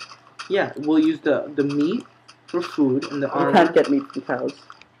armor? Yeah. We'll use the meat for food and the You armor. can't get meat from cows.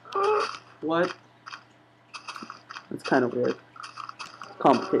 What? It's kind of weird.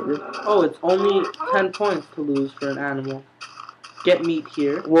 Complicated. Oh, it's only 10 points to lose for an animal. Get meat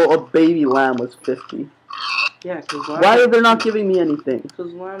here. Well, a baby lamb was 50. Yeah, because Why are they not giving me anything?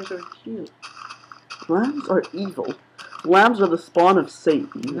 Because lambs are cute. Lambs are evil. Lambs are the spawn of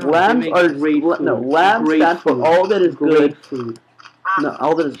Satan. No, lambs they make are great food. no. Lambs Great stand for food. all that is Great good. food. No,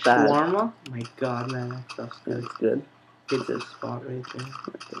 all that is bad. Shawarma? My God, man, that stuff's good. That's good. Get this spot right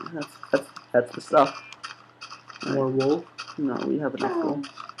there. That's the stuff. More wool. No, we have enough wool.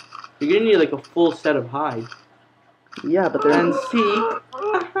 You're gonna need like a full set of hide. Yeah, but they're. And see.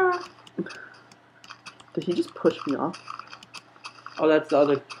 Did he just push me off? Oh, that's the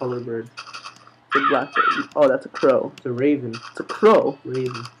other color bird. It's a blackbird. Oh, that's a crow. It's a raven. It's a crow.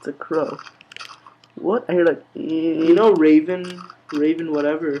 Raven. It's a crow. What? I hear like. You know, Raven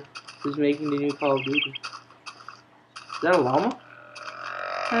whatever is making the new Call of Duty. Is that a llama?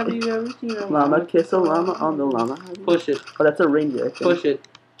 Have you ever seen a llama? Llama kiss a llama on the llama. Push it. Oh, that's a reindeer. I think. Push it.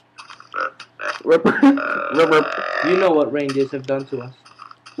 Rup, rup, rup. You know what reindeers have done to us.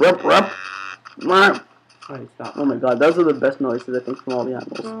 Rup, rup. Rup. Alright, stop. Oh my God, those are the best noises I think from all the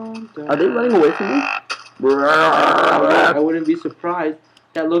animals. Are they running away from me? I wouldn't be surprised.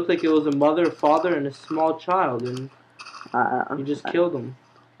 That looked like it was a mother, a father, and a small child, and you just killed them.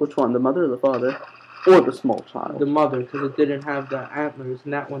 Which one, the mother or the father? Or the small child? The mother, because it didn't have the antlers,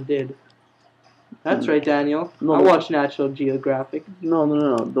 and that one did. That's right, Daniel. No, I watch National Geographic. No.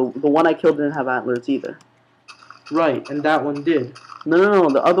 The one I killed didn't have antlers either. Right, and that one did. No.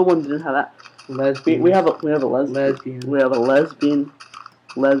 The other one didn't have that. Lesbian. We have a lesbian. Lesbian. We have a lesbian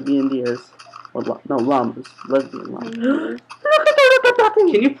deers. Or no, llamas. Lesbian llamas.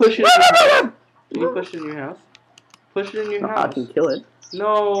 Can you push it in your house? Can you push it in your house? Push it in your house. I can kill it.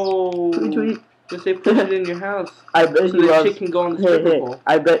 No. Tweet. Just say push it in your house. I bet so he the loves. chick can go on the stripper pole.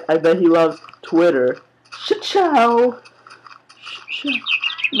 I bet he loves Twitter. Cha-chow.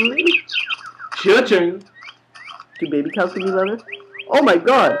 Cha-ching. Do baby cows give me leather? Oh my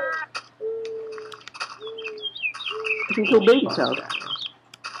God. I can kill baby cows.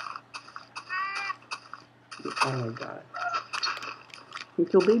 Oh my God. I can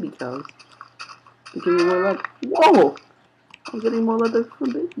kill baby cows. I'm getting more leather. Whoa! I'm getting more leather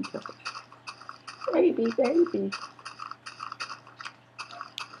from baby cows. Baby.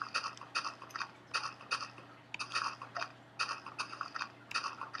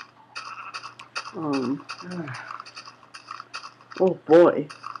 Oh boy.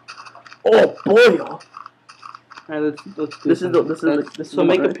 Oh boy. Alright, let's do This is the so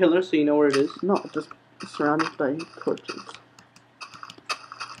make a right? pillar so you know where it is. No, just surrounded by torches.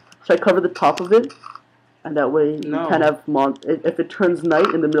 Should I cover the top of it? And that way we No. kind of have if it turns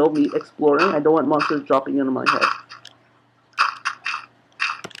night in the middle of me exploring, I don't want monsters dropping into my head.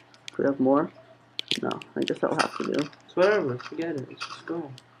 Do we have more? No, I guess that'll have to do. It's whatever, forget it. Let's just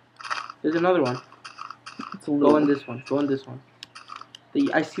go. There's another one. It's a little. Go in this one. Go in this one.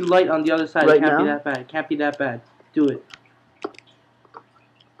 I see light on the other side. Right It can't now? be that bad. It can't be that bad. Do it.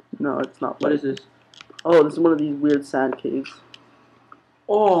 No, it's not. What light. is this? Oh, this is one of these weird sand caves.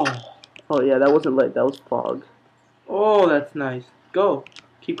 Oh. Oh yeah, that wasn't light. That was fog. Oh, that's nice. Go.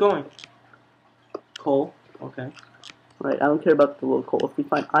 Keep going. Coal. Okay. Right, I don't care about the little coal. If we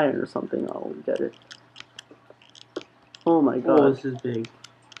find iron or something, I'll get it. Oh my god. Oh, this is big.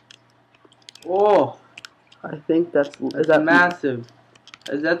 Oh. I think that's... That's Is that massive.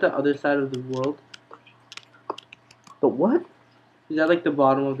 Is that the other side of the world? the what? Is that like the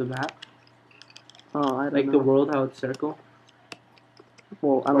bottom of the map? Oh, I don't Like know. the world, how it's circle?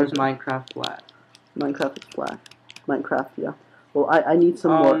 Well, I Or is don't... Minecraft flat? Minecraft is flat. Minecraft, yeah. Well, I need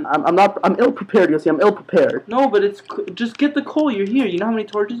some more. Um, I'm ill prepared. You see, I'm ill prepared. No, but it's just get the coal. You're here. You know how many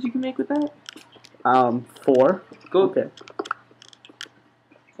torches you can make with that? 4. Go. Okay.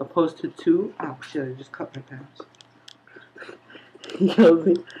 Opposed to 2. Oh shit! I just cut my pants.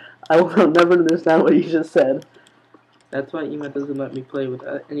 Yosi, I will never understand what you just said. That's why Ema doesn't let me play with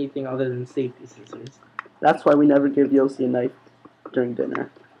anything other than safety scissors. That's why we never give Yosi a knife during dinner.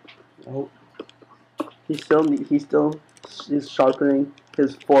 Nope. He's still sharpening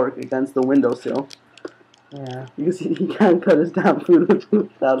his fork against the windowsill. Yeah. You see, he can't cut his damn food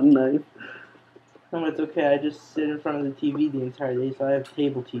without a knife. No, it's okay. I just sit in front of the TV the entire day, so I have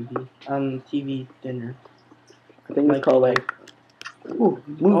table TV. TV dinner. I think it's called like movie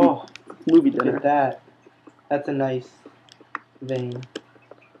Look dinner. at that. That's a nice vein.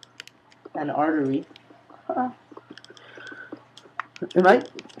 An artery. Why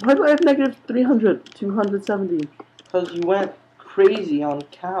do I have negative 300, 270? Because you went crazy on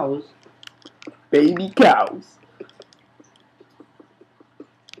cows. Baby cows.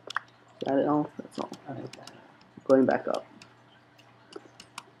 Is that it all? That's all. Going back up.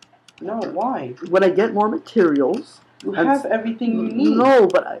 No, why? When I get more materials... You have everything you need. No,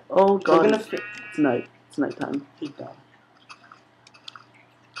 but I... Oh, God. We're gonna it's night. It's nighttime. Keep down.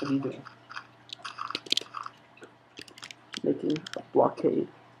 What are you doing? Making a blockade.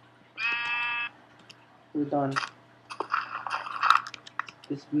 We're done.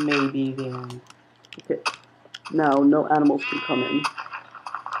 This may be the end. Okay. Now, no animals can come in.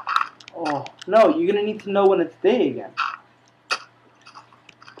 Oh, no, you're gonna need to know when it's day again.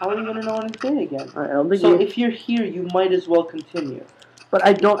 How are you gonna know when it's day again? I don't think So if you're here, you might as well continue. But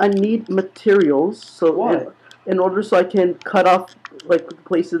I need materials, so What? in order so I can cut off, like,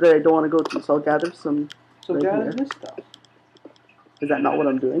 places that I don't want to go to. So I'll gather some... So right gather here. this stuff. Is that not what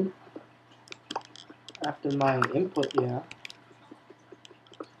I'm doing? After my input, yeah.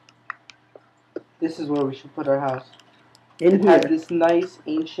 This is where we should put our house. In It here. has this nice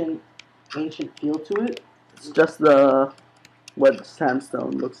ancient feel to it. It's just what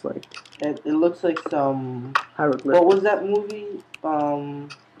sandstone looks like. It looks like some... Hieroglyphics. What was that movie?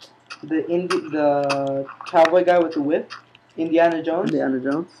 The cowboy guy with the whip? Indiana Jones? Indiana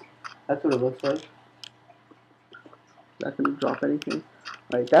Jones. That's what it looks like. Is that going to drop anything?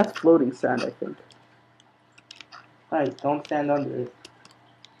 Right, that's floating sand, I think. Alright, don't stand under it.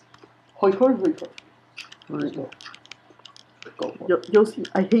 Hoi, hoi, hoi, hoi. Right. Go for it. Yosi,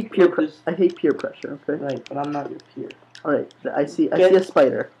 I hate peer pressure, okay? Right, but I'm not your peer. Alright, I see a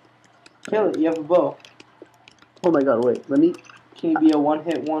spider. Kill it, you have a bow. Oh my god, wait, let me... Can you be a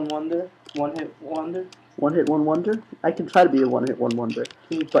one-hit, one-wonder? One-hit wonder? One hit, one wonder? I can try to be a one hit, one wonder.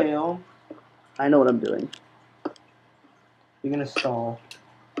 Can you But- KO him? I know what I'm doing. You're gonna stall.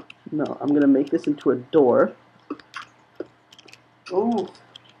 No, I'm gonna make this into a door. Oh,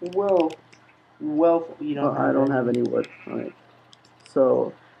 well, you don't have I don't have any wood. Alright.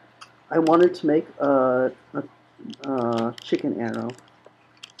 So, I wanted to make a chicken arrow.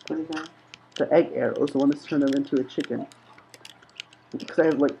 What is that? The egg arrows. I want to turn them into a chicken. Because I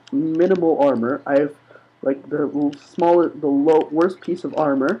have like minimal armor. I have like the worst piece of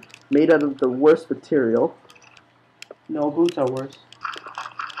armor made out of the worst material. No, boots are worse.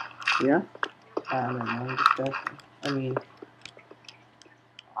 Yeah? I don't know, I'm disgusting. I mean,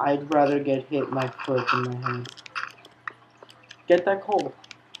 I'd rather get hit in my foot than my hand. Get that coal.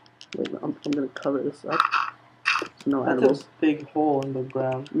 Wait, I'm gonna cover this up. So no That's animals. a big hole in the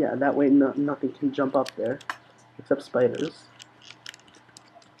ground. Yeah, that way nothing can jump up there. Except spiders.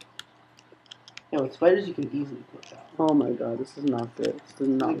 Yeah, with spiders you can easily take out. Oh my god, this is not good. This is This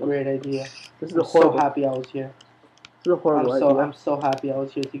not is a great idea. This is I'm a horrible. so happy I was here. This is a horrible idea. I'm so happy I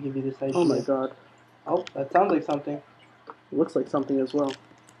was here to give you this idea. Oh my god. Oh, that sounds like something. It looks like something as well.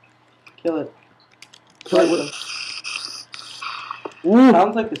 Kill it. Kill it Slice with... them. Ooh,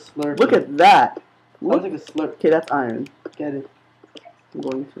 Sounds like a slurp. look at that. Sounds like a slurp. Okay, that's iron. Get it. I'm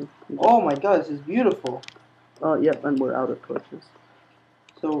going to. Oh my god, this is beautiful. Oh, yep, and we're out of torches.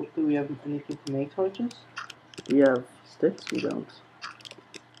 So, do we have anything to make torches? We have sticks? We don't.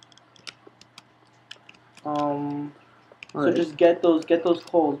 So Alright. just get those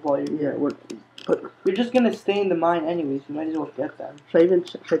coals while you're Yeah, here. You're just gonna stay in the mine anyways. You might as well get them. Should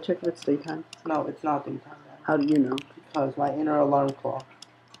I check if it's daytime? No, it's not daytime. How do you know? Because my inner alarm clock.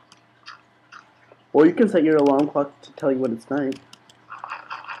 Or you can set your alarm clock to tell you when it's night.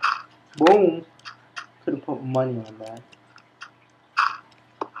 Boom. Could have put money on that.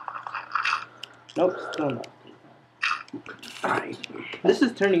 Nope, still not. This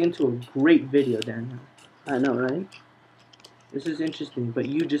is turning into a great video, Daniel. I know, right? This is interesting, but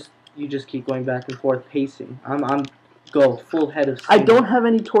you just keep going back and forth pacing. I'm go full head of steam. I don't have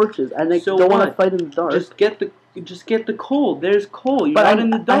any torches, and I So don't want to what? fight in the dark. Just get the coal. There's coal. You're not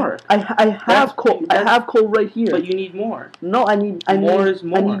in the dark. I have coal. I have coal right here. But you need more. No, I need More is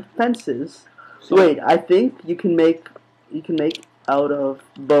more. I need fences. So Wait, I think you can make out of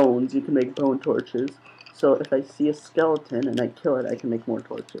bones. You can make bone torches. So if I see a skeleton and I kill it, I can make more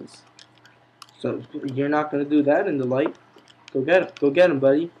torches. So you're not gonna do that in the light? Go get him. Go get him,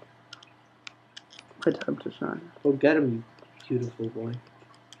 buddy. My time to shine. Go get him, you beautiful boy.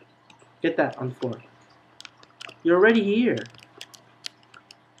 Get that on the floor. You're already here.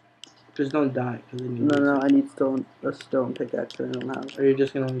 Just don't die. Cause then No, I need a stone pickaxe that I don't have. Or you're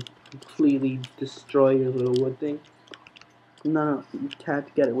just gonna completely destroy your little wood thing? No, you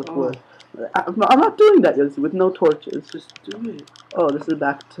can't get it with wood. I'm not doing that, Yossi, with no torches. Just do it. Oh, this is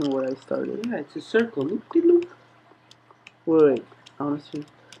back to where I started. Yeah, it's a circle. Loop-de-loop. Wait, honestly,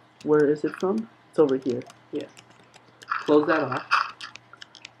 where is it from? It's over here. Yeah. Close that off.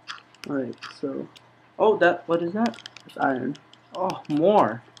 Alright, so... Oh, what is that? It's iron. Oh,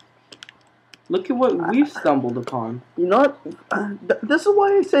 more. Look at what we've stumbled upon. You know what? This is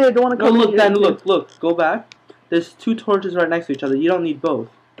why I say I don't want to come No, look, in Dan, here. look. Go back. There's 2 torches right next to each other. You don't need both.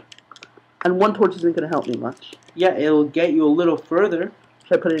 And one torch isn't going to help me much. Yeah, it'll get you a little further.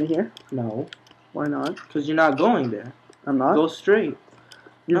 Should I put it in here? No. Why not? Because you're not going there. I'm not? Go straight.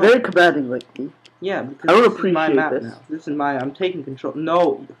 You're very commanding lately. Yeah, because I don't this is appreciate my map this. now. This is I'm taking control.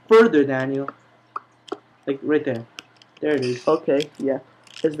 No, further, Daniel. Like, right there. There it is. Okay, yeah.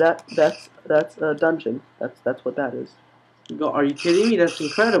 That's a dungeon. That's what that is. Are you kidding me? That's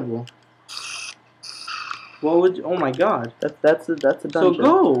incredible. What would you, oh my god. That's a dungeon. So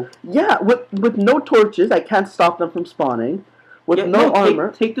go. Yeah, with no torches, I can't stop them from spawning. With no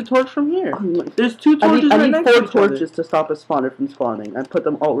armor. Take the torch from here. There's 2 torches I right need next to 4 each other. torches to stop a spawner from spawning. I put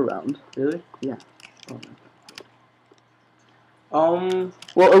them all around. Really? Yeah. Oh.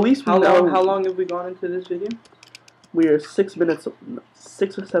 Well, at least we know how long have we gone into this video? we are 6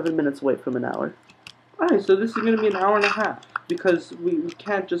 or 7 minutes away from an hour. Alright, so this is going to be an hour and a half. Because we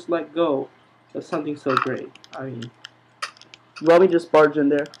can't just let go of something so great. I mean... Want me to just barge in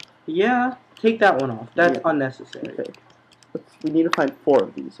there? Yeah, take that one off. That's unnecessary. Okay. We need to find 4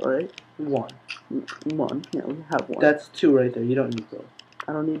 of these, alright? 1. 1. Yeah, we have 1. That's 2 right there. You don't need both.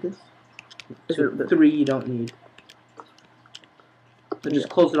 I don't need this. 3 you don't need. So just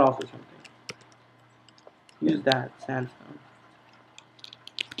close it off or something. Use that sandstone.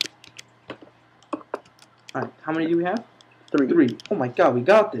 Alright, how many do we have? 3. 3. Oh my god, we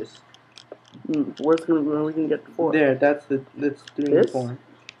got this. Where are we gonna get 4? There, that's 3 and 4.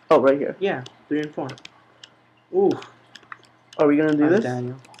 Oh, right here. Yeah, 3 and 4. Ooh. Are we gonna do this?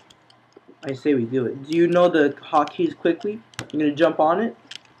 Daniel. I say we do it. Do you know the hotkeys quickly? You gonna jump on it?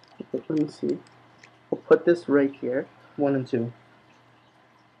 Let me see. We'll put this right here. 1 and 2.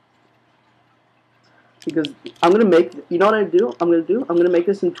 Because I'm gonna make. You know what I'm gonna make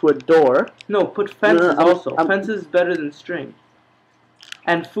this into a door. No, put fences also. I'm Fences is better than string.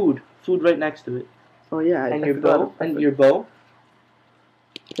 And food. Food right next to it. Oh yeah. And your bow. And your bow.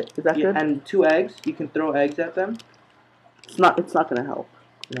 Okay, is that good? And 2 eggs. You can throw eggs at them. It's not gonna help.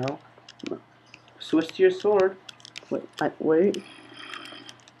 No. Switch to your sword. Wait.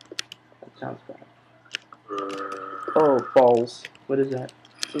 That sounds bad. Oh, balls. What is that?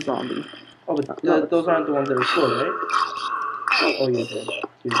 It's a zombie. Oh, but those aren't the ones that are sword, right? Oh, you're dead.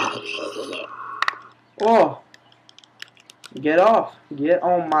 Oh! Get off. Get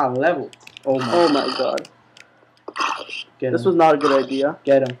on my level. Oh my god. This was not a good idea.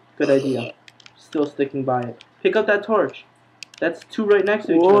 Get him. Good idea. Still sticking by it. Pick up that torch. That's 2 right next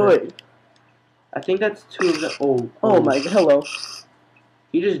to each other. I think that's 2 of the... Oh my god. Hello.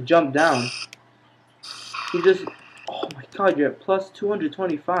 He just jumped down. You just... Oh my god, you're at plus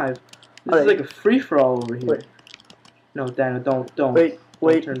 225. This Alright. is like a free-for-all over here. Wait. No, Daniel, don't. Wait.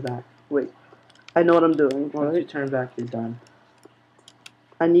 Don't turn back. Wait. I know what I'm doing, Once you alright? turn back, you're done.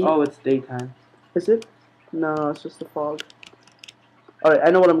 I need... Oh, it's daytime. Is it? No, it's just the fog. Alright,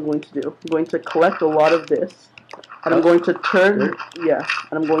 I know what I'm going to do. I'm going to collect a lot of this. And I'm going to turn... Yeah.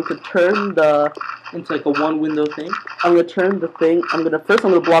 And I'm going to turn the... Into like a one-window thing? I'm going to turn the thing... First,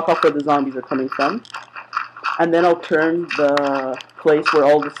 I'm going to block off where the zombies are coming from. And then I'll turn the place where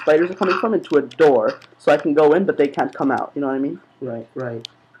all the spiders are coming from into a door. So I can go in, but they can't come out. You know what I mean? Right.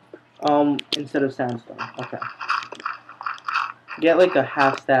 Instead of sandstone. Okay. Get like a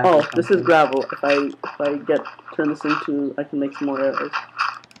half stack. Oh, this is gravel. If I turn this into, I can make some more arrows.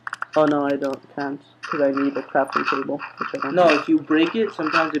 Oh no, I can't, because I need a crafting table, which I don't. No, have. if you break it,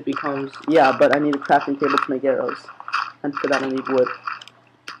 sometimes it becomes. Yeah, but I need a crafting table to make arrows, and for that I need wood.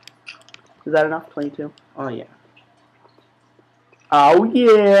 Is that enough? 22. Oh yeah. Oh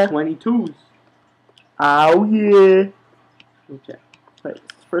yeah. 22s. Oh yeah. Okay. Right.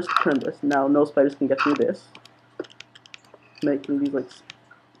 First turn this. Now no spiders can get through this. Making these like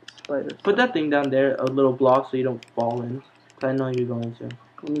spiders. Put that thing down there, a little block, so you don't fall in. I know you're going to.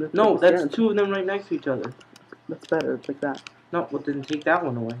 No, that's two of them right next to each other. That's better. It's like that. No, well then take that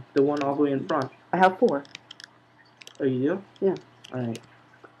one away. The one all the way in front. I have 4. Oh, you do? Yeah. Alright.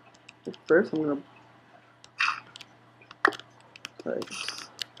 First, I'm gonna. Like,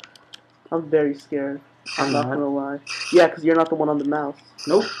 I'm very scared. I'm not gonna lie. Yeah, because you're not the one on the mouse.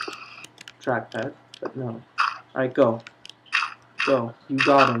 Nope. Trackpad, but no. Alright, go. Go. You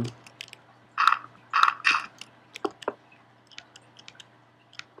got him.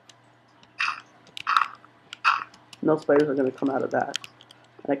 No spiders are gonna come out of that.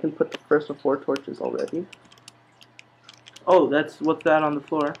 And I can put the first of 4 torches already. Oh, what's that on the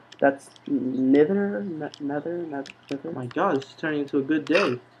floor? That's nether. Oh my god, this is turning into a good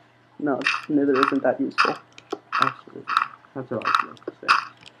day. No, nether isn't that useful. Absolutely. That's what I was going to say.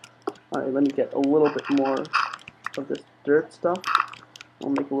 Alright, let me get a little bit more of this dirt stuff. I'll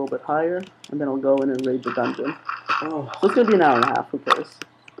make it a little bit higher, and then I'll go in and raid the dungeon. Oh. So it's gonna be an hour and a half, who cares?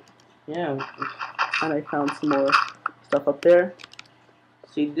 Yeah. And I found some more stuff up there.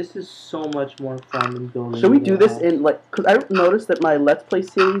 See, this is so much more fun than building. Should we do this in, like, because I noticed that my Let's Play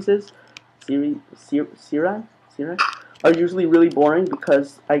series are usually really boring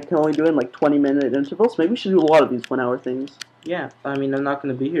because I can only do it in, like, 20-minute intervals. Maybe we should do a lot of these 1-hour things. Yeah, I mean, I'm not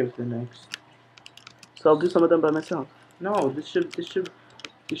going to be here for the next. So I'll do some of them by myself. No, this should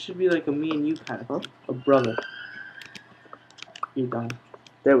be like a me and you kind of thing. A brother. You're done.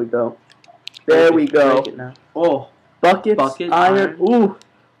 There we go. There we go. Break it now. Oh. Buckets, iron. Ooh,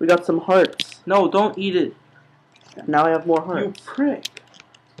 we got some hearts. No, don't eat it. Now I have more hearts. You prick.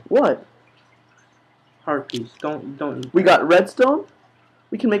 What? Heart piece. Don't eat. We got redstone.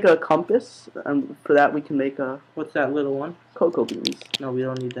 We can make a compass, and for that we can make a. What's that little one? Cocoa beans. No, we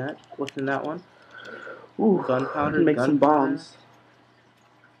don't need that. What's in that one? Ooh, gunpowder. We can make some bombs.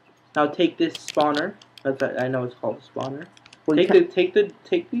 Now take this spawner. I know it's called a spawner. Well, take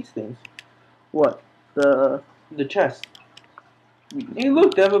these things. What? The chest. Hey,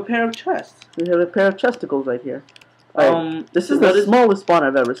 look, they have a pair of chests. We have a pair of chesticles right here. This is the the smallest spawn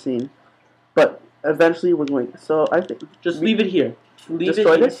I've ever seen. But eventually we're going. So I think just leave it here. Leave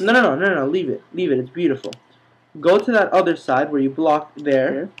destroy it. This? No. Leave it. Leave it. It's beautiful. Go to that other side where you blocked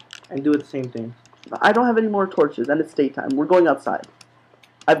there, here. And do it the same thing. I don't have any more torches, and it's daytime. We're going outside.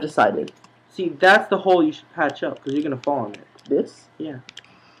 I've decided. See, that's the hole you should patch up because you're gonna fall on it. This? Yeah.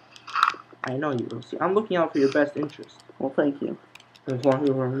 I know you will. See, I'm looking out for your best interest. Well, thank you.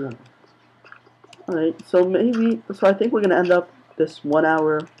 Alright. Alright, so I think we're gonna end up this 1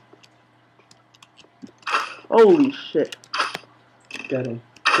 hour. Holy shit. Get him.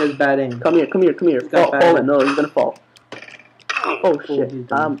 There's bad aim. Come here. Fall in. No, he's gonna fall. Oh shit.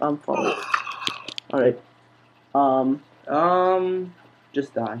 I'm falling. Alright.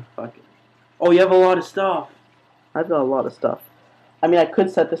 Just die. Fuck it. Oh, you have a lot of stuff. I've got a lot of stuff. I mean, I could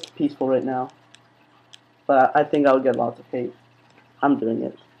set this to peaceful right now, but I think I would get lots of hate. I'm doing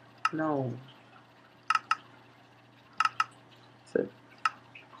it. No. So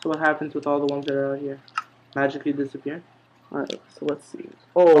what happens with all the ones that are out here? Magically disappear? Alright, so let's see.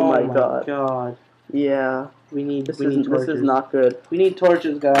 Oh my god. Yeah. We need This torches. is not good. We need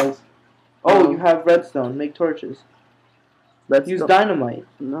torches, guys. Oh, you have redstone. Make torches. Let's use dynamite.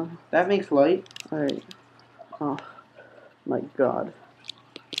 No. That makes light. Alright. Oh my god.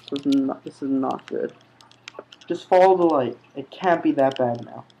 This is not good. Just follow the light. It can't be that bad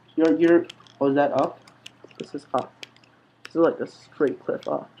now. Oh, is that up? This is up. This is like a straight cliff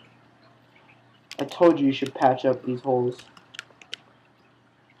up. I told you should patch up these holes.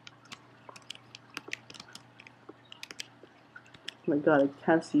 Oh my god, I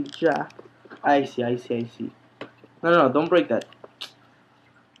can't see jack. I see. No, don't break that.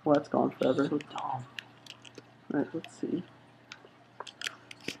 Well, that's gone forever. So dumb. Alright, let's see.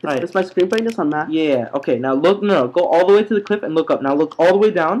 Right. Is my screen brightness on max? Yeah, okay, now look, no, go all the way to the cliff and look up. Now look all the way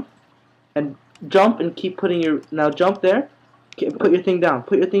down and jump and keep putting your, now jump there. Put your thing down.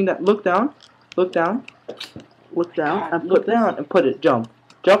 Put your thing down. Look down. Look down. Look down and Look down and put it. Jump.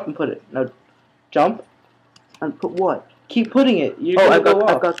 Jump and put it. Now jump. And put what? Keep putting it. You're I've go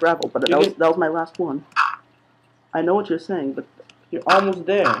got gravel, but that was my last one. I know what you're saying, but you're almost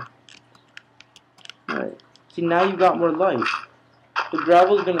there. Alright. See, now you got more light. The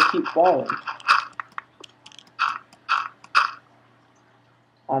gravel's gonna keep falling.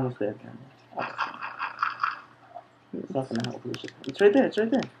 Almost there, Cameron. It's not gonna help. It's right there. It's right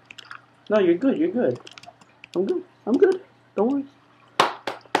there. No, you're good. You're good. I'm good. I'm good. Don't worry.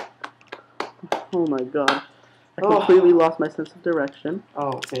 Oh my god. I completely lost my sense of direction.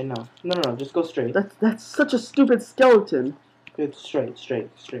 Oh, okay, no. No. Just go straight. That's such a stupid skeleton. Good, straight.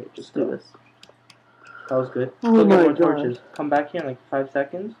 Just do go. this. That was good. Oh Go get my more god. torches. Come back here in like 5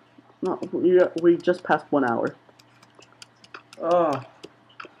 seconds. No, we just passed 1 hour. Oh.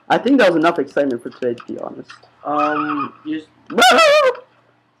 I think that was enough excitement for today, to be honest. Just...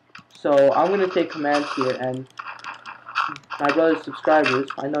 So, I'm gonna take commands here, and my brother's subscribers,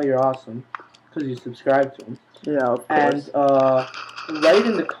 I know you're awesome, because you subscribe to them. Yeah, of course. And, write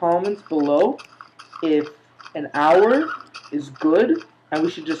in the comments below if an hour is good, and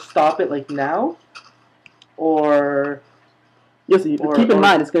we should just stop it, like, now, or... Yes, keep in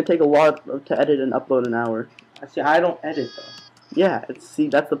mind, it's going to take a lot to edit and upload an hour. See, I don't edit, though. Yeah, see,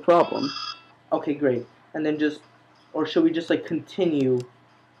 that's the problem. Okay, great. And then just... Or should we just, like, continue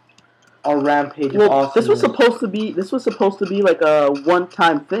our rampage of awesomeness? This was supposed to be like a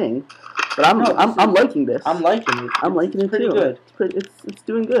one-time thing, but I'm liking this. I'm liking it. I'm liking it pretty too. Good. It's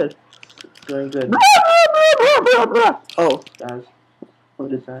doing good. It's doing good. Oh, guys,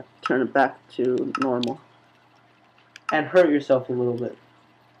 what is that? Turn it back to normal. And hurt yourself a little bit.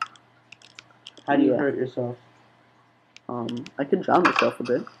 How do you hurt yourself? I could drown myself a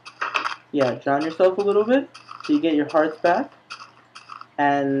bit. Yeah, drown yourself a little bit so you get your hearts back.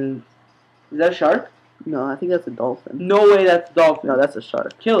 And is that a shark? No, I think that's a dolphin. No way, that's a dolphin. No, that's a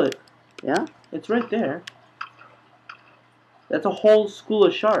shark. Kill it. Yeah? It's right there. That's a whole school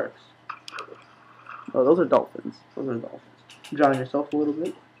of sharks. Oh, those are dolphins. Those are dolphins. Drown yourself a little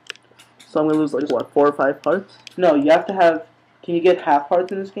bit. So I'm gonna lose like what, 4 or 5 hearts? No, you have to have. Can you get half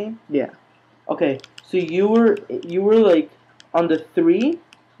hearts in this game? Yeah. Okay, so you were like on the 3.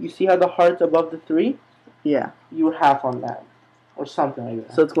 You see how the heart's above the 3? Yeah. You were half on that, or something like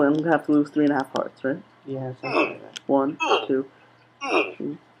that. So it's going. I'm gonna have to lose 3.5 hearts, right? Yeah, something like that. 1, 2,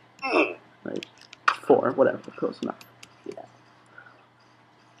 3, like 4, whatever. Close enough. Yeah.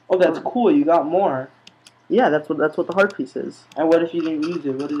 Oh, that's cool. You got more. Yeah, that's what the heart piece is. And what if you didn't use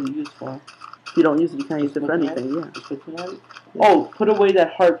it? What is it used for? If you don't use it, you can't use it for anything. Yeah. Just looking at it? Yeah. Oh, put away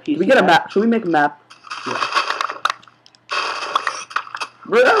that heart piece. We get a map. Should we make a map? Yeah.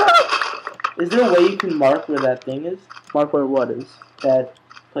 Is there a way you can mark where that thing is? Mark where what is? That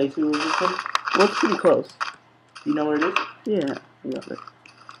place we were just in? Well, it's pretty close. Do you know where it is? Yeah, you got it.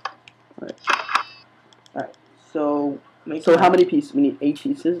 Alright. Alright, so... So how many pieces? We need 8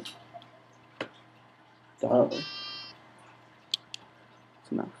 pieces. It's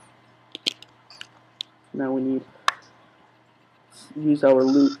enough. Now we need to use our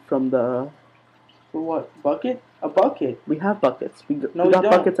loot from the... For what? Bucket? A bucket? We have buckets. We got don't.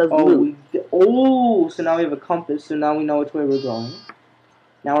 buckets as loot. So now we have a compass, so now we know which way we're going.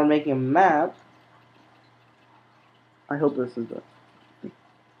 Now we're making a map. I hope this is it.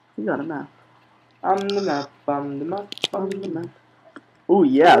 We got a map. I'm the map, I'm the map, I'm the map. Oh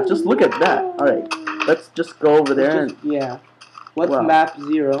yeah, just look at that. Alright, let's just go over there and... Yeah. What's map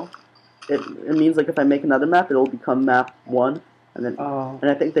 0? It means like if I make another map, it'll become map 1. And then,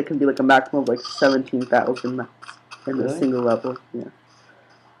 and I think there can be like a maximum of like 17,000 maps in a single level. Yeah.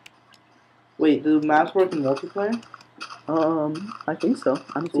 Wait, do maps work in multiplayer? I think so.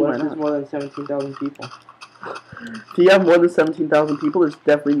 I don't see what why if not. there's more than 17,000 people? If you have more than 17,000 people, there's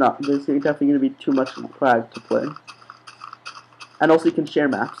definitely going to be too much lag to play. And also you can share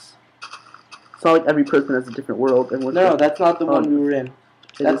maps. It's not like every person has a different world. And no, that's not the one we were in.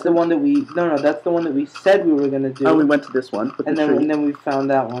 That's the one that we... No, that's the one that we said we were going to do. Oh, we went to this one. And then we found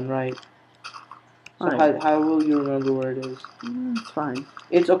that one, right. So how will you remember where it is? It's fine.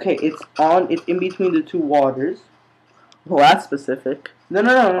 It's okay. It's in between the 2 waters. Well, that's specific.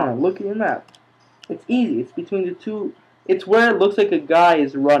 No. Look at your map. It's easy. It's between the two. It's where it looks like a guy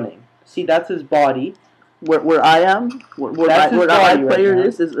is running. See, that's his body. Where I am, where my player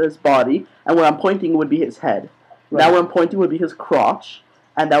is his body, and where I'm pointing would be his head. Right. Now where I'm pointing would be his crotch,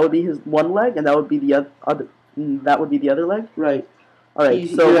 and that would be his one leg, and that would be the other. That would be the other leg. Right. All right.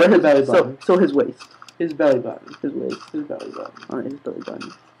 So where his belly button? So his waist. His belly button. His waist. His belly button. All right. His belly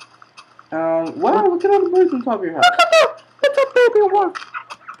button. Wow! Look at all the birds on top of your house. Look at that! It's a baby wolf.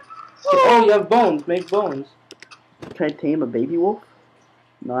 Oh, you have bones. Make bones. Can I tame a baby wolf?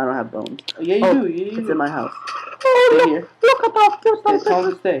 No, I don't have bones. Yeah, you do. Yeah, it's in my house. Oh, stay here. Look at that! There's something. Tell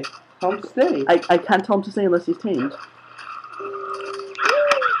him to stay. Tell him to stay. I can't tell him to stay unless he's tamed.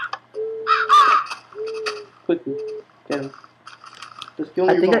 Quickly, get him. Just kill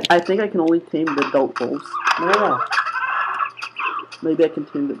I think I can only tame the adult wolves. No. Maybe I can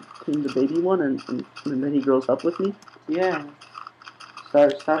tame the baby one, and then he grows up with me. Yeah.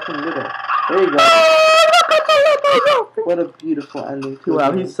 Start from little. There you go. What a beautiful ending.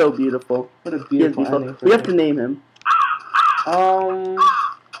 Wow, he's so beautiful. What a beautiful ending. We have to name him.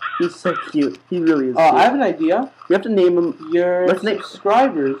 He's so cute. He really is. I have an idea. We have to name him. Your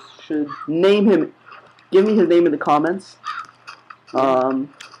subscribers should name him. Give me his name in the comments. The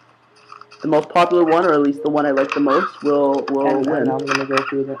most popular one, or at least the one I like the most, will win. And I'm gonna go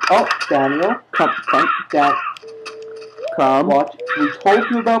through them. Oh, Daniel, come. Watch. We told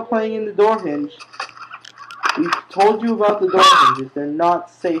you about playing in the door hinge. We told you about the door hinges. They're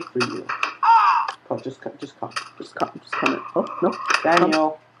not safe for you. Come, just come in. Oh no,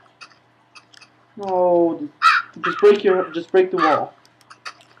 Daniel. No, just break the wall.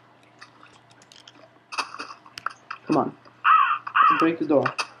 Come on. Break the door.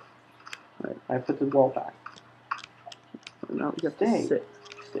 Right, I put the wall back. No, you have to sit.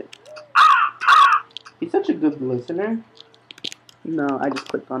 He's such a good listener. No, I just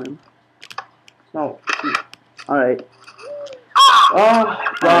clicked on him. No. Alright. Oh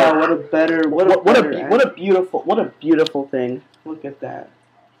wow! What a beautiful thing. Look at that.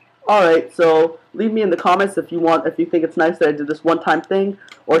 Alright, so leave me in the comments if you think it's nice that I did this one-time thing,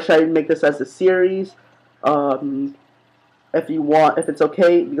 or should I make this as a series? If it's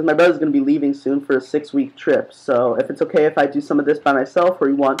okay, because my brother's going to be leaving soon for a 6-week trip, so if it's okay if I do some of this by myself, or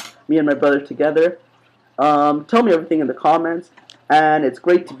you want me and my brother together, tell me everything in the comments, and it's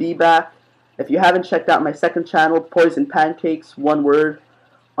great to be back. If you haven't checked out my second channel, Poison Pancakes, one word,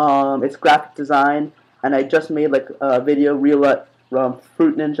 it's graphic design, and I just made like a video, real life,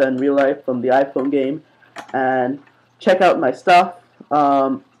 Fruit Ninja and real life from the iPhone game, and check out my stuff.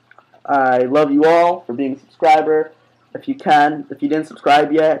 I love you all for being a subscriber. If you didn't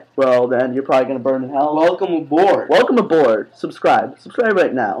subscribe yet, well then you're probably gonna burn in hell. Welcome aboard. Welcome aboard. Subscribe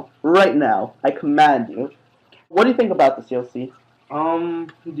right now. Right now. I command you. What do you think about this, Yossi?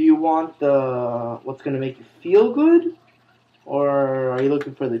 Do you want what's gonna make you feel good, or are you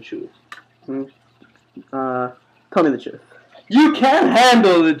looking for the truth? Tell me the truth. You can't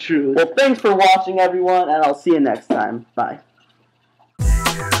handle the truth. Well, thanks for watching, everyone, and I'll see you next time. Bye.